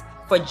place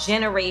for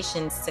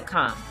generations to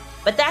come.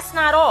 But that's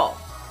not all.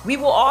 We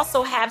will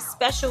also have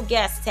special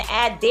guests to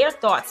add their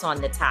thoughts on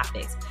the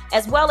topics,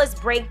 as well as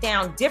break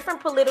down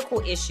different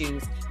political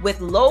issues with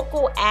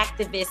local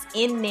activists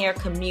in their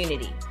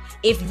community.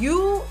 If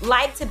you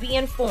like to be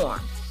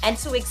informed and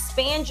to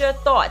expand your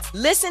thoughts,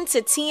 listen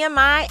to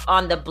TMI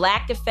on the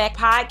Black Effect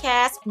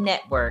Podcast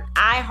Network,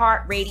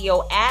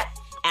 iHeartRadio app,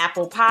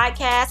 Apple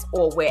Podcasts,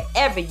 or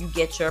wherever you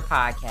get your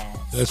podcasts.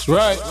 That's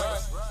right.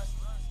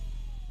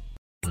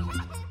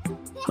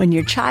 When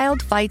your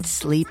child fights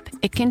sleep,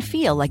 it can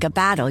feel like a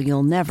battle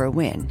you'll never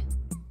win.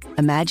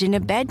 Imagine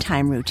a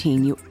bedtime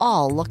routine you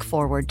all look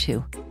forward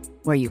to,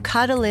 where you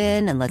cuddle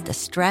in and let the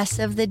stress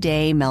of the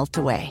day melt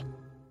away.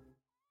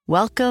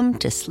 Welcome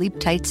to Sleep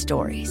Tight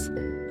Stories,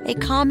 a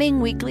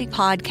calming weekly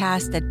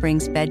podcast that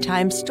brings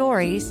bedtime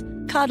stories,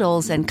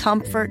 cuddles, and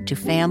comfort to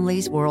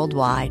families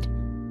worldwide.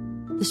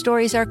 The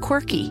stories are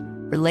quirky,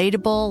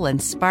 relatable,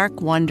 and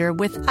spark wonder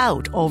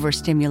without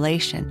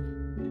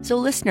overstimulation, so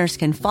listeners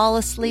can fall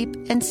asleep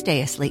and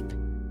stay asleep.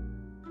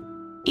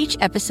 Each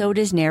episode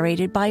is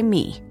narrated by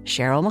me,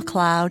 Cheryl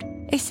McLeod,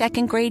 a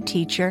second-grade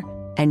teacher,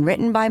 and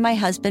written by my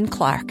husband,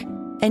 Clark,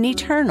 an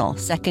eternal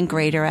second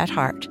grader at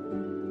heart.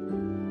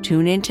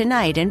 Tune in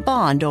tonight and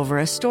bond over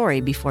a story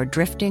before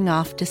drifting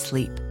off to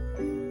sleep.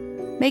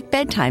 Make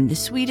bedtime the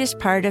sweetest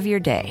part of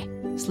your day.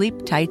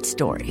 Sleep Tight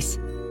Stories.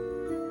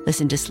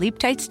 Listen to Sleep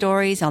Tight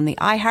Stories on the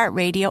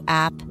iHeartRadio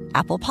app,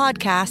 Apple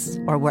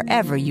Podcasts, or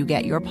wherever you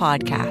get your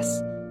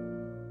podcasts.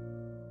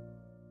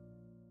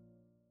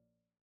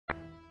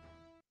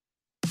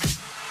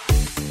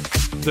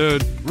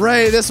 Dude.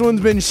 Ray, this one's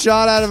been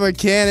shot out of a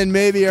cannon,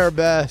 maybe our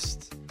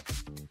best.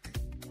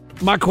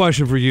 My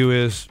question for you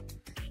is,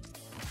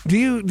 do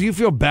you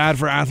feel bad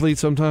for athletes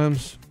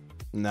sometimes?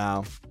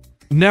 No.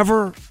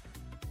 Never?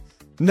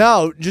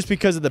 No, just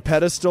because of the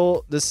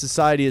pedestal this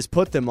society has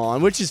put them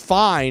on, which is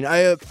fine.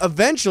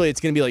 Eventually, it's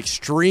going to be like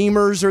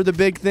streamers are the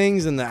big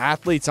things, and the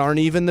athletes aren't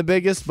even the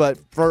biggest. But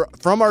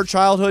from our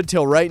childhood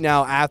till right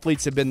now,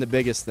 athletes have been the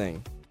biggest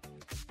thing.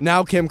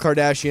 Now Kim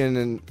Kardashian,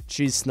 and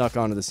she's snuck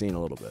onto the scene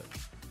a little bit.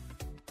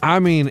 I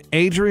mean,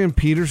 Adrian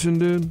Peterson,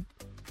 dude,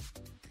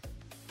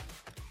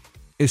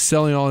 is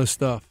selling all his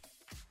stuff.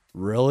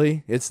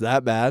 Really? It's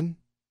that bad?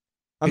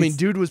 I mean,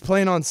 dude was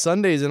playing on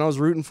Sundays, and I was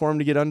rooting for him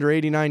to get under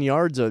 89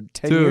 yards 10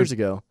 years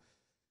ago.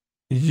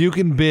 You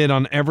can bid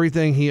on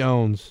everything he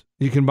owns.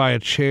 You can buy a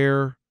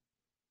chair.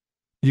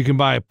 You can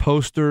buy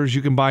posters.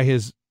 You can buy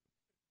his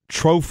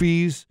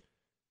trophies.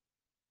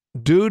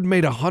 Dude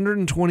made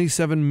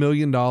 $127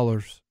 million,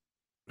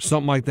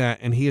 something like that,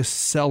 and he is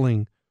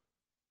selling.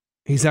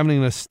 He's having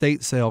an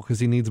estate sale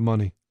because he needs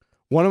money.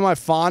 One of my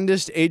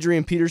fondest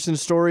Adrian Peterson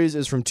stories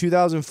is from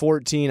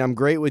 2014. I'm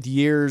great with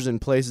years and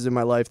places in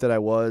my life that I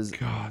was.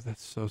 God,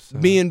 that's so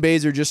sad. Me and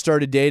Baser just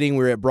started dating.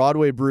 We were at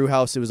Broadway Brew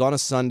House. It was on a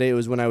Sunday. It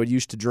was when I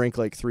used to drink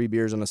like 3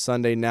 beers on a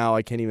Sunday. Now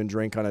I can't even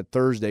drink on a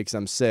Thursday because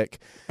I'm sick.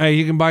 Hey,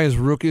 you can buy his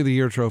Rookie of the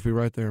Year trophy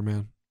right there,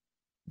 man.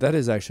 That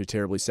is actually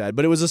terribly sad.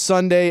 But it was a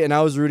Sunday, and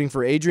I was rooting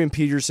for Adrian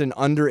Peterson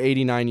under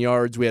 89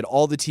 yards. We had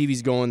all the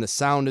TVs going. The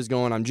sound is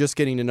going. I'm just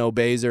getting to know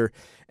Baser.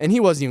 And he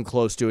wasn't even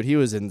close to it. He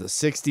was in the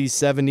 60s,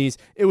 70s.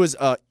 It was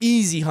an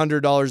easy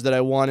 $100 that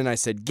I won, and I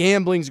said,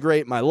 gambling's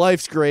great. My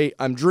life's great.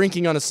 I'm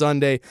drinking on a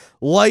Sunday.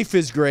 Life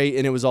is great,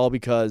 and it was all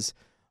because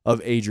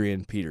of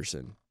Adrian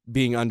Peterson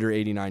being under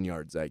 89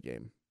 yards that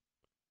game.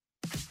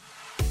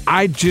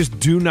 I just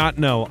do not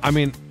know. I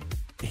mean,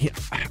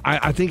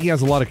 I think he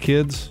has a lot of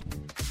kids.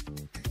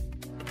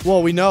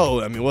 Well, we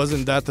know. I mean,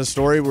 wasn't that the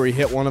story where he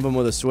hit one of them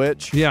with a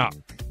switch? Yeah,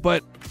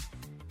 but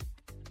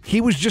he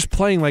was just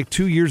playing like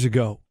 2 years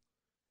ago.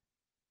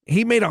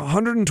 He made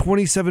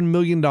 $127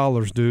 million,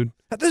 dude.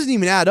 That doesn't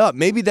even add up.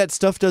 Maybe that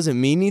stuff doesn't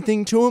mean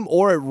anything to him,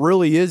 or it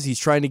really is. He's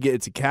trying to get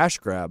it's a cash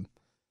grab.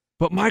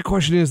 But my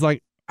question is,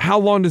 like, how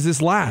long does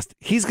this last?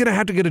 He's going to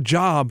have to get a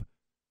job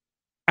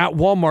at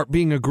Walmart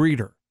being a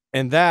greeter.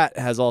 And that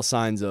has all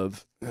signs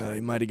of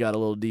he might have got a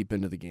little deep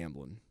into the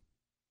gambling.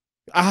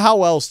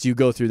 How else do you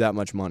go through that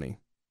much money?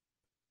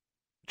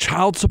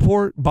 Child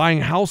support, buying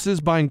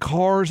houses, buying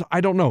cars.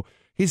 I don't know.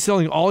 He's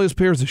selling all his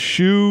pairs of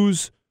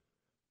shoes.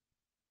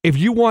 If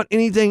you want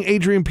anything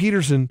Adrian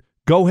Peterson,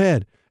 go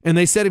ahead. And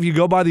they said if you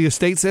go by the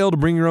estate sale to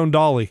bring your own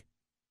dolly.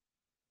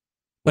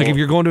 Like if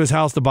you're going to his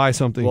house to buy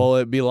something. Will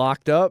it be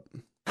locked up?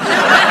 Funny.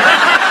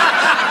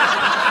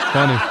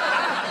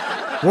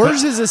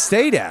 Where's his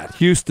estate at?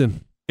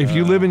 Houston. If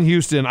you live in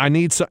Houston, I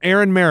need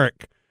Aaron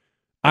Merrick.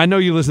 I know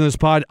you listen to this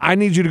pod. I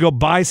need you to go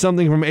buy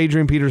something from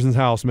Adrian Peterson's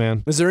house,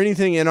 man. Is there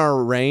anything in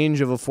our range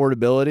of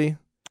affordability?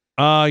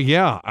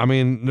 Yeah. I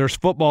mean, there's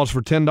footballs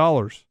for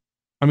 $10.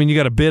 I mean, you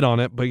got to bid on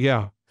it, but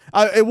yeah.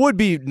 It would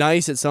be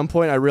nice at some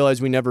point. I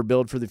realize we never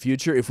build for the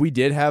future. If we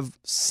did have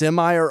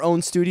semi our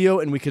own studio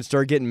and we could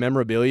start getting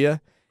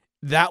memorabilia,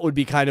 that would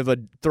be kind of a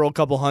throw a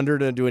couple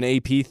hundred and do an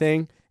AP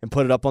thing and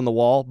put it up on the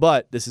wall.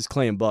 But this is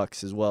Clay and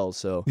Bucks as well.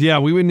 So yeah,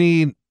 we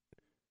need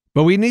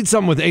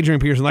something with Adrian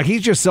Peterson. Like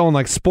he's just selling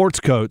like sports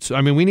coats.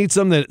 I mean, we need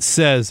something that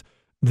says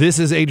this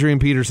is Adrian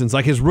Peterson's.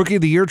 Like his Rookie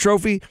of the Year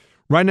trophy.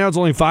 Right now, it's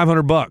only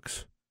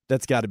 $500.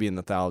 That's got to be in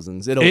the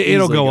thousands.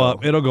 It'll go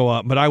up. It'll go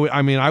up. But I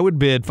would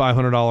bid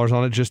 $500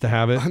 on it just to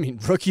have it. I mean,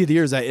 Rookie of the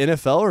Year, is that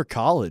NFL or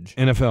college?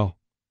 NFL.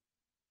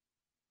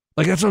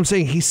 Like that's what I'm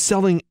saying. He's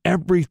selling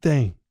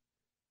everything.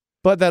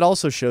 But that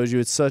also shows you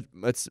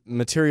it's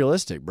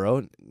materialistic,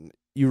 bro.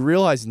 You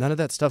realize none of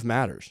that stuff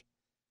matters.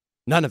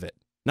 None of it.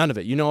 None of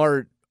it. You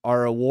know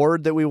our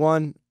award that we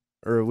won,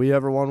 or we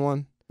ever won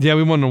one? Yeah,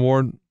 we won an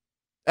award.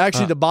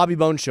 Actually, the Bobby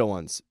Bones show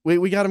ones.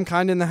 We got him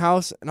kind of in the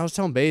house, and I was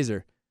telling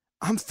Baser,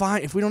 I'm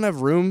fine. If we don't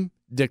have room,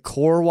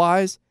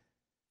 decor-wise,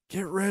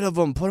 get rid of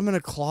them. Put them in a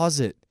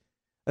closet.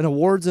 And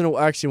awards,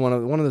 actually, one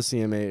of the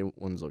CMA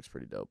ones looks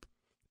pretty dope.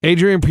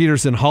 Adrian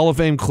Peterson, Hall of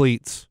Fame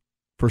cleats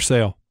for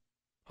sale.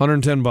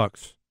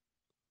 $110.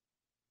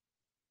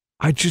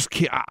 I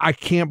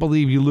can't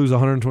believe you lose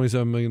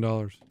 $127 million.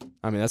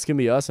 I mean, that's going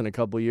to be us in a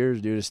couple years,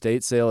 dude.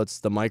 Estate sale,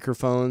 it's the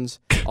microphones,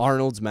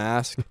 Arnold's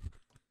mask.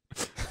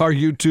 Our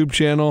YouTube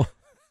channel.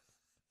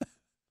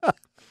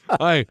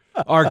 Hey,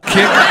 our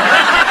kick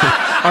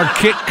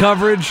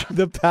coverage.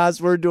 The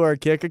password to our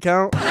kick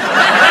account.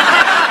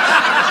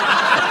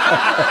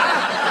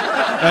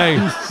 Hey,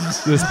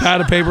 this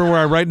pad of paper where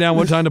I write down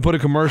what time to put a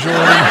commercial in.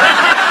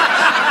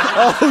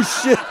 Oh,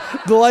 shit.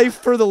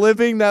 Life for the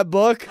Living, that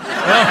book.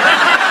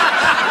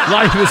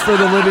 Life is for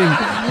the Living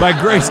by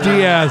Grace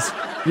Diaz.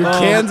 Your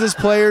Kansas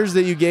players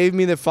that you gave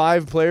me, the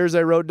 5 players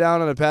I wrote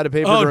down on a pad of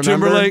paper to remember.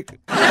 Timberlake.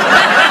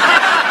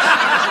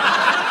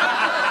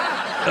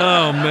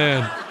 Oh,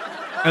 man.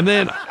 And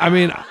then, I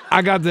mean,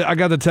 I got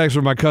the text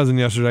from my cousin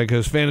yesterday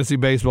because fantasy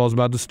baseball is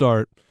about to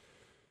start.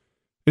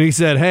 And he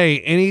said,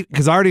 hey,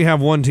 because I already have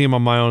one team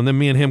on my own, and then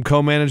me and him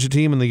co-manage a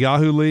team in the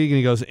Yahoo League, and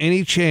he goes,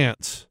 any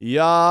chance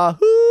you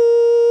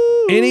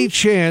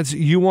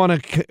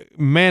want to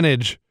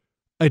manage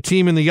a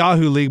team in the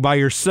Yahoo League by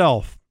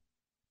yourself,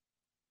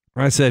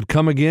 I said,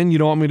 come again? You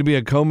don't want me to be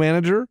a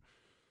co-manager?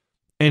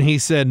 And he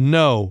said,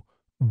 no,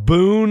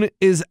 Boone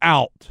is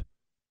out.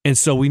 And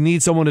so we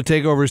need someone to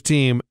take over his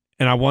team,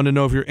 and I want to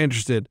know if you're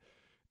interested.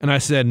 And I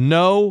said,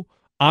 no,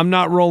 I'm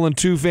not rolling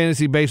 2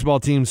 fantasy baseball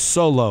teams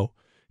solo.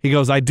 He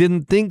goes, I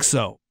didn't think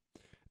so.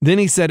 Then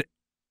he said,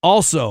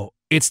 also,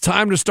 it's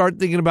time to start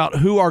thinking about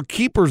who our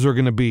keepers are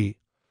going to be.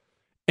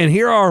 And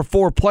here are our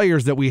 4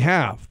 players that we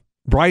have.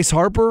 Bryce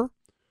Harper,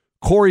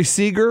 Corey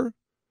Seager,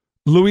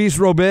 Luis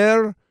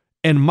Robert,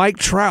 and Mike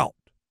Trout.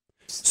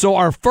 So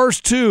our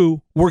first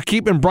 2, we're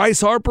keeping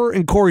Bryce Harper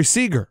and Corey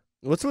Seager.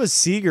 What's with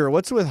Seager?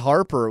 What's with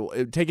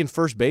Harper taking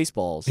first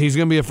baseballs? He's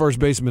going to be a first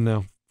baseman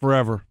now,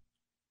 forever.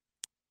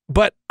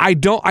 But I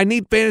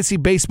need fantasy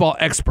baseball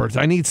experts.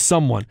 I need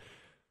someone.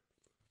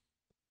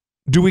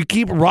 Do we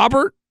keep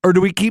Robert or do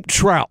we keep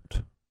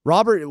Trout?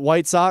 Robert,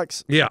 White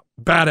Sox? Yeah,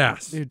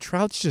 badass. Dude,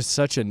 Trout's just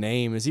such a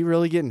name. Is he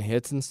really getting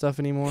hits and stuff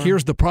anymore?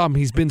 Here's the problem.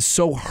 He's been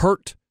so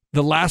hurt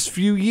the last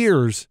few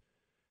years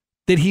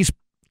that he's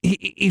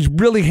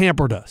really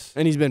hampered us.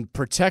 And he's been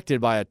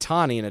protected by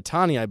Ohtani, and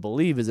Ohtani, I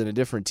believe, is in a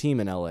different team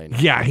in L.A. now.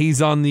 Yeah,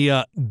 he's on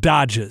the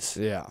Dodgers.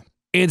 Yeah.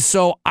 And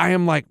so I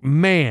am like,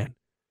 man,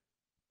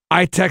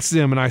 I texted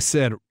him and I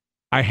said,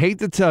 I hate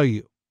to tell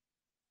you,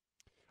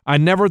 I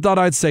never thought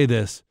I'd say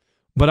this,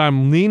 but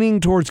I'm leaning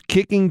towards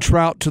kicking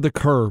Trout to the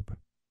curb.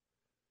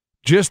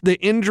 Just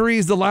the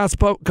injuries the last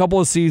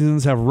couple of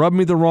seasons have rubbed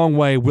me the wrong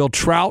way. Will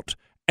Trout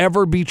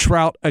ever be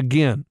Trout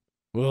again?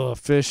 Will a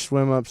fish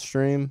swim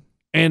upstream?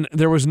 And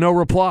there was no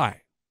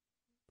reply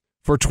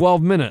for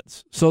 12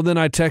 minutes. So then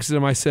I texted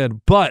him. I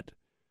said, but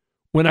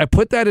when I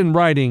put that in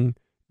writing,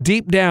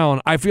 deep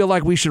down, I feel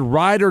like we should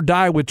ride or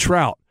die with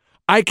Trout.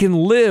 I can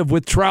live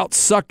with Trout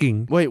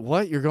sucking. Wait,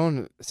 what?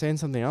 You're saying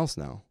something else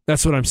now.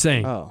 That's what I'm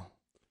saying. Oh.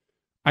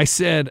 I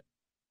said,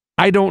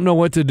 I don't know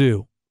what to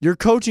do. Your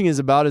coaching is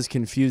about as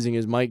confusing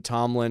as Mike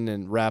Tomlin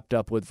and wrapped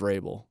up with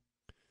Vrabel.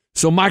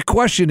 So my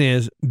question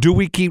is, do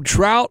we keep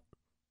Trout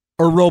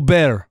or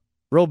Robert?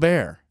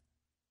 Robert.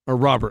 Or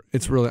Robert.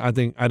 It's really, I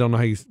don't know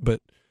how you,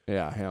 but.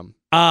 Yeah, him.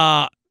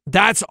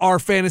 That's our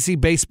fantasy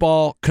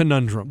baseball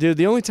conundrum. Dude,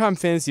 the only time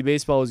fantasy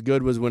baseball was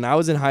good was when I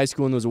was in high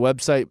school and there was a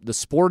website the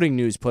Sporting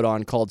News put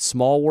on called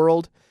Small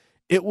World.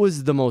 It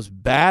was the most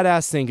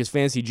badass thing because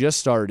fantasy just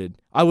started.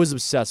 I was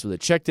obsessed with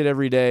it. Checked it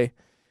every day.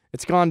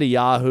 It's gone to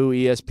Yahoo,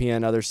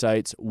 ESPN, other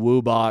sites,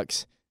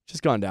 WooBox.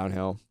 Just gone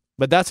downhill.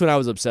 But that's when I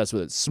was obsessed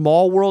with it.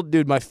 Small World,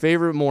 dude, my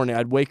favorite morning.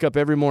 I'd wake up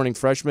every morning,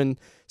 freshman,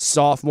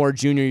 sophomore,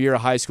 junior year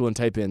of high school, and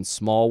type in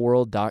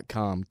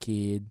smallworld.com,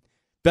 kid.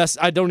 Best,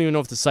 I don't even know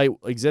if the site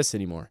exists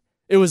anymore.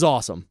 It was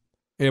awesome.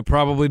 It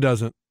probably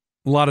doesn't.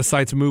 A lot of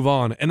sites move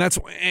on.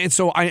 And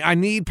so I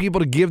need people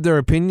to give their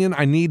opinion.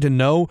 I need to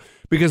know,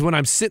 because when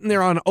I'm sitting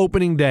there on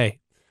opening day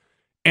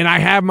and I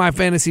have my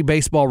fantasy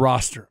baseball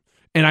roster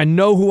and I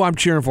know who I'm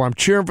cheering for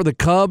the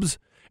Cubs,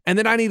 and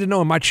then I need to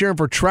know, am I cheering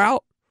for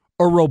Trout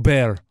or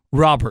Robert?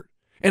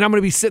 And I'm going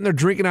to be sitting there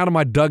drinking out of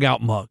my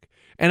dugout mug.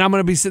 And I'm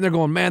going to be sitting there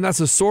going, man, that's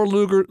a sore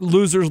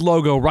loser's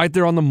logo right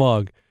there on the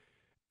mug.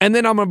 And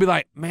then I'm going to be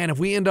like, man, if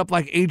we end up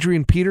like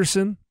Adrian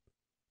Peterson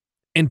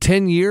in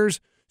 10 years,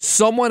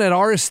 someone at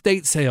our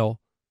estate sale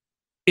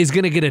is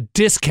going to get a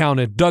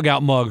discounted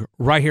dugout mug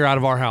right here out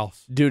of our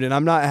house. Dude, and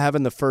I'm not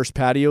having the first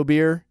patio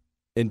beer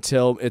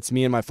until it's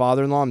me and my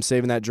father-in-law. I'm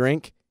saving that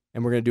drink,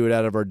 and we're going to do it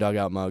out of our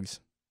dugout mugs.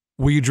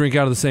 Will you drink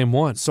out of the same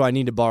one? So I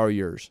need to borrow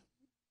yours.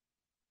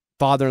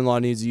 Father-in-law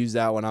needs to use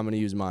that one. I'm going to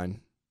use mine.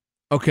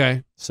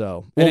 Okay.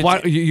 So. Well,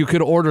 why you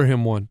could order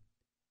him one.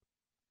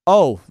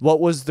 Oh,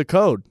 what was the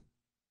code?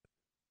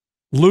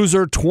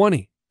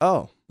 Loser20.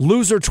 Oh.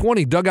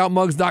 Loser20,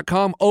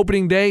 dugoutmugs.com,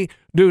 opening day.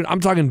 Dude, I'm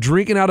talking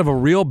drinking out of a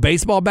real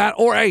baseball bat.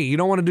 Or, hey, you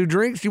don't want to do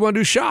drinks? You want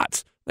to do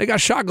shots? They got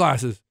shot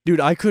glasses.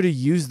 Dude, I could have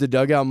used the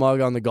dugout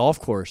mug on the golf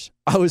course.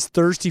 I was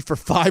thirsty for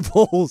 5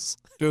 holes.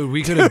 Dude,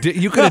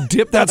 you could have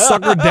dipped that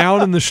sucker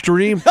down in the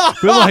stream.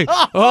 Been like,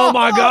 oh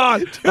my God,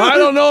 dude, I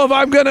don't know if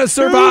I'm going to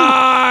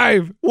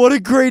survive. Dude, what a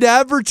great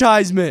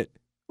advertisement.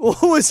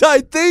 What was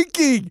I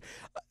thinking?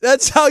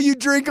 That's how you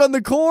drink on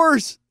the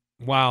course.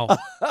 Wow.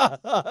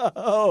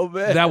 Oh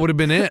man. That would have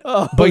been it.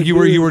 Oh, but you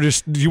wouldn't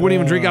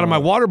even drink out of my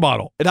water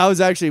bottle. And I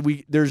was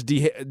actually there's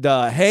the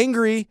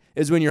hangry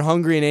is when you're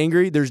hungry and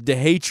angry. There's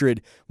dehatred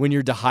when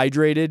you're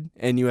dehydrated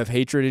and you have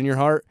hatred in your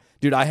heart.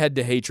 Dude, I had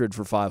dehatred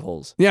for 5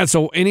 holes. Yeah,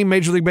 so any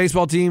Major League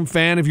Baseball team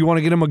fan, if you want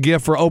to get them a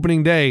gift for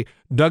opening day,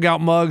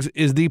 Dugout Mugs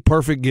is the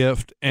perfect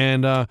gift.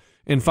 And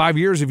in 5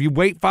 years, if you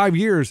wait 5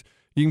 years,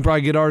 you can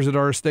probably get ours at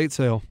our estate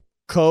sale.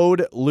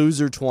 Code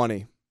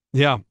Loser20.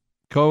 Yeah,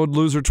 code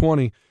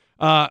Loser20.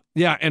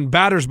 Yeah, and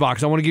Batter's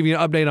Box. I want to give you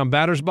an update on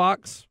Batter's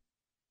Box.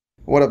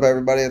 What up,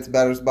 everybody? It's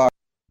Batter's Box.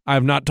 I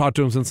have not talked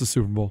to him since the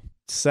Super Bowl.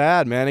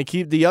 Sad, man. And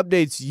keep the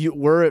updates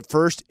were at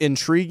first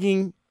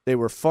intriguing. They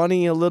were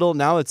funny a little.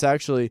 Now it's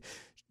actually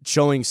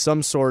showing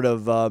some sort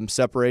of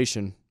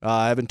separation.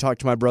 I haven't talked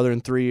to my brother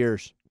in 3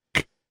 years.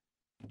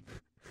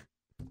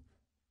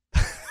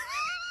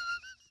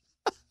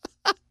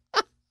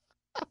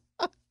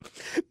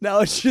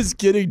 Now it's just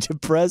getting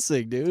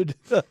depressing, dude.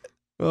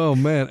 Oh,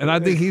 man. And I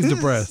think he's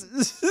depressed.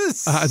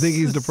 I think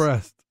he's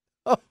depressed.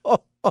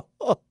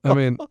 I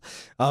mean,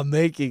 I'm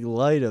making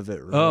light of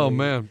it, Ray. Oh,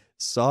 man.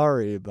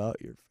 Sorry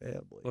about your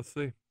family. Let's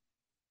see.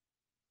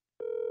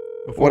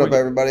 What up,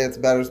 everybody? It's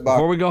Batter's Box.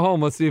 Before we go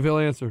home, let's see if he'll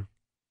answer.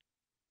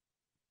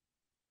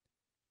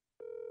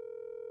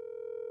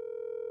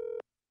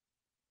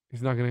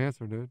 He's not going to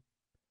answer, dude.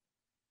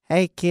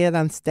 Hey, kid,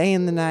 I'm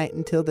staying the night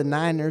until the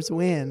Niners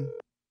win.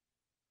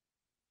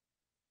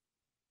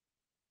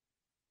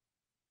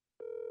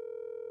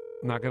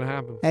 Not going to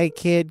happen. Hey,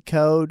 kid,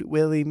 code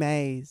Willie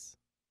Mays.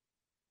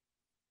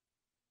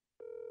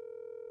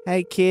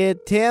 Hey,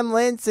 kid, Tim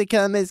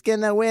Lincecum is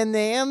going to win the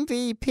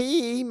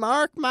MVP.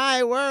 Mark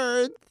my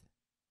words.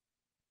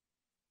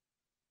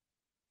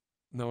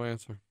 No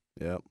answer.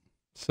 Yep.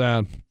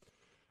 Sad.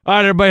 All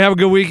right, everybody, have a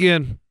good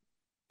weekend.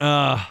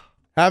 Have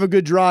a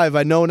good drive.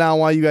 I know now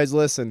why you guys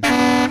listen.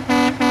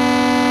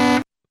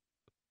 All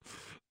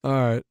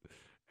right.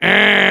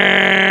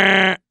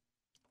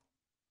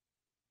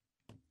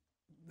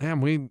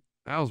 Damn,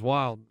 that was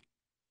wild.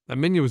 That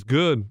menu was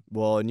good.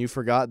 Well, and you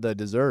forgot the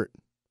dessert.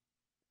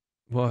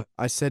 What?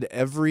 I said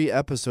every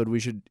episode we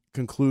should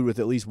conclude with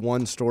at least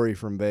one story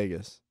from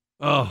Vegas.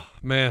 Oh,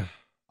 man.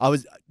 I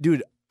was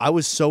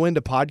so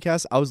into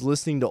podcasts. I was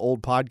listening to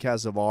old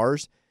podcasts of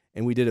ours,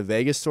 and we did a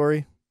Vegas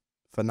story.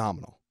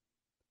 Phenomenal.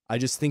 I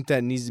just think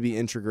that needs to be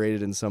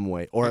integrated in some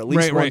way, or at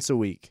least once a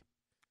week.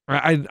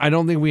 I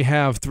don't think we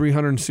have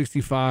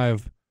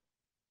 365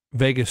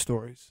 Vegas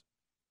stories.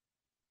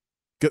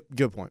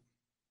 Good point.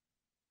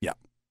 Yeah.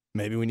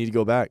 Maybe we need to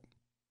go back.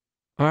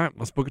 All right,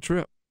 let's book a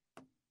trip.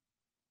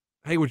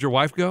 Hey, would your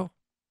wife go?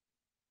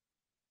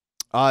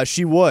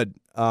 She would.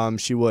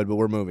 She would, but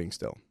we're moving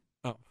still.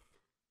 Oh.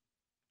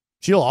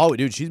 She'll always,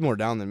 dude, she's more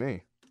down than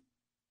me.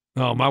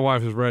 Oh, my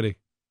wife is ready.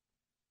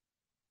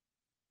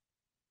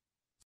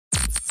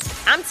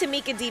 I'm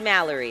Tamika D.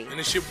 Mallory. And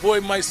it's your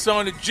boy, my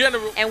son, the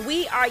General. And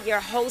we are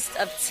your hosts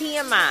of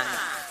TMI.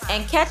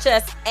 And catch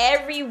us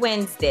every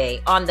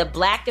Wednesday on the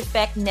Black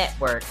Effect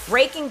Network,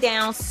 breaking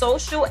down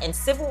social and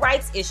civil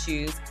rights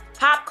issues,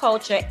 pop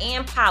culture,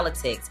 and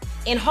politics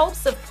in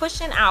hopes of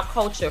pushing our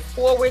culture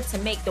forward to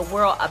make the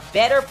world a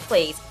better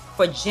place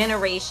for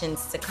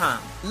generations to come.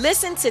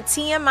 Listen to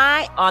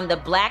TMI on the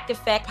Black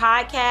Effect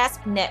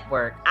Podcast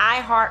Network,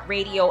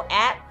 iHeartRadio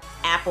app,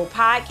 Apple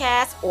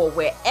Podcasts, or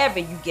wherever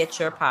you get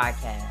your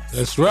podcasts.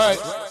 That's right.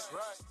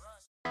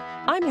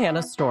 I'm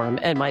Hannah Storm,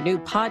 and my new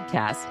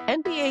podcast,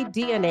 NBA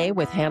DNA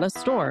with Hannah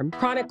Storm,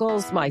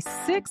 chronicles my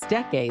 6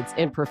 decades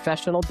in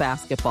professional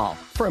basketball.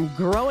 From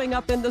growing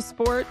up in the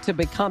sport to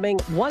becoming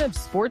one of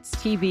sports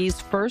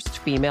TV's first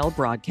female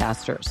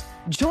broadcasters.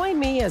 Join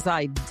me as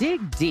I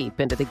dig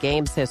deep into the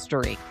game's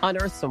history,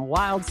 unearth some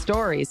wild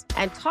stories,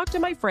 and talk to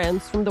my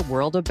friends from the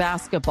world of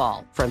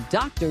basketball, from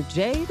Dr.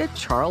 J to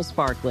Charles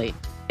Barkley.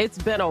 It's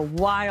been a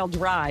wild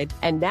ride,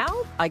 and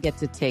now I get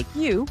to take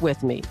you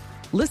with me.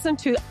 Listen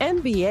to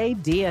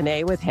NBA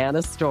DNA with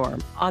Hannah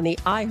Storm on the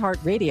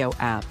iHeartRadio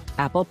app,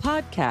 Apple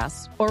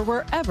Podcasts, or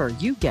wherever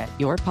you get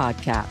your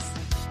podcasts.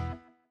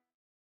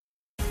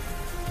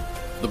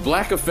 The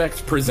Black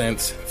Effect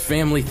presents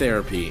Family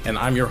Therapy, and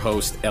I'm your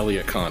host,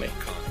 Elliot Connie.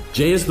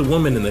 Jay is the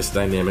woman in this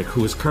dynamic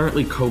who is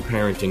currently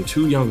co-parenting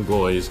 2 young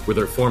boys with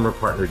her former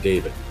partner,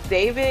 David.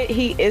 David,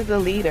 he is a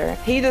leader.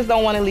 He just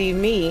don't want to leave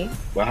me.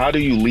 But how do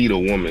you lead a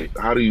woman?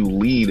 How do you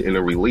lead in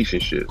a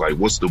relationship? Like,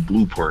 what's the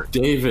blueprint?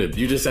 David,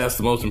 you just asked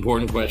the most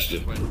important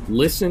question.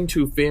 Listen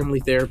to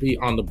Family Therapy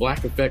on the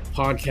Black Effect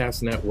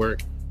Podcast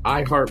Network,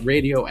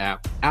 iHeartRadio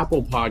app,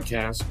 Apple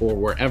Podcasts, or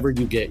wherever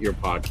you get your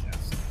podcasts.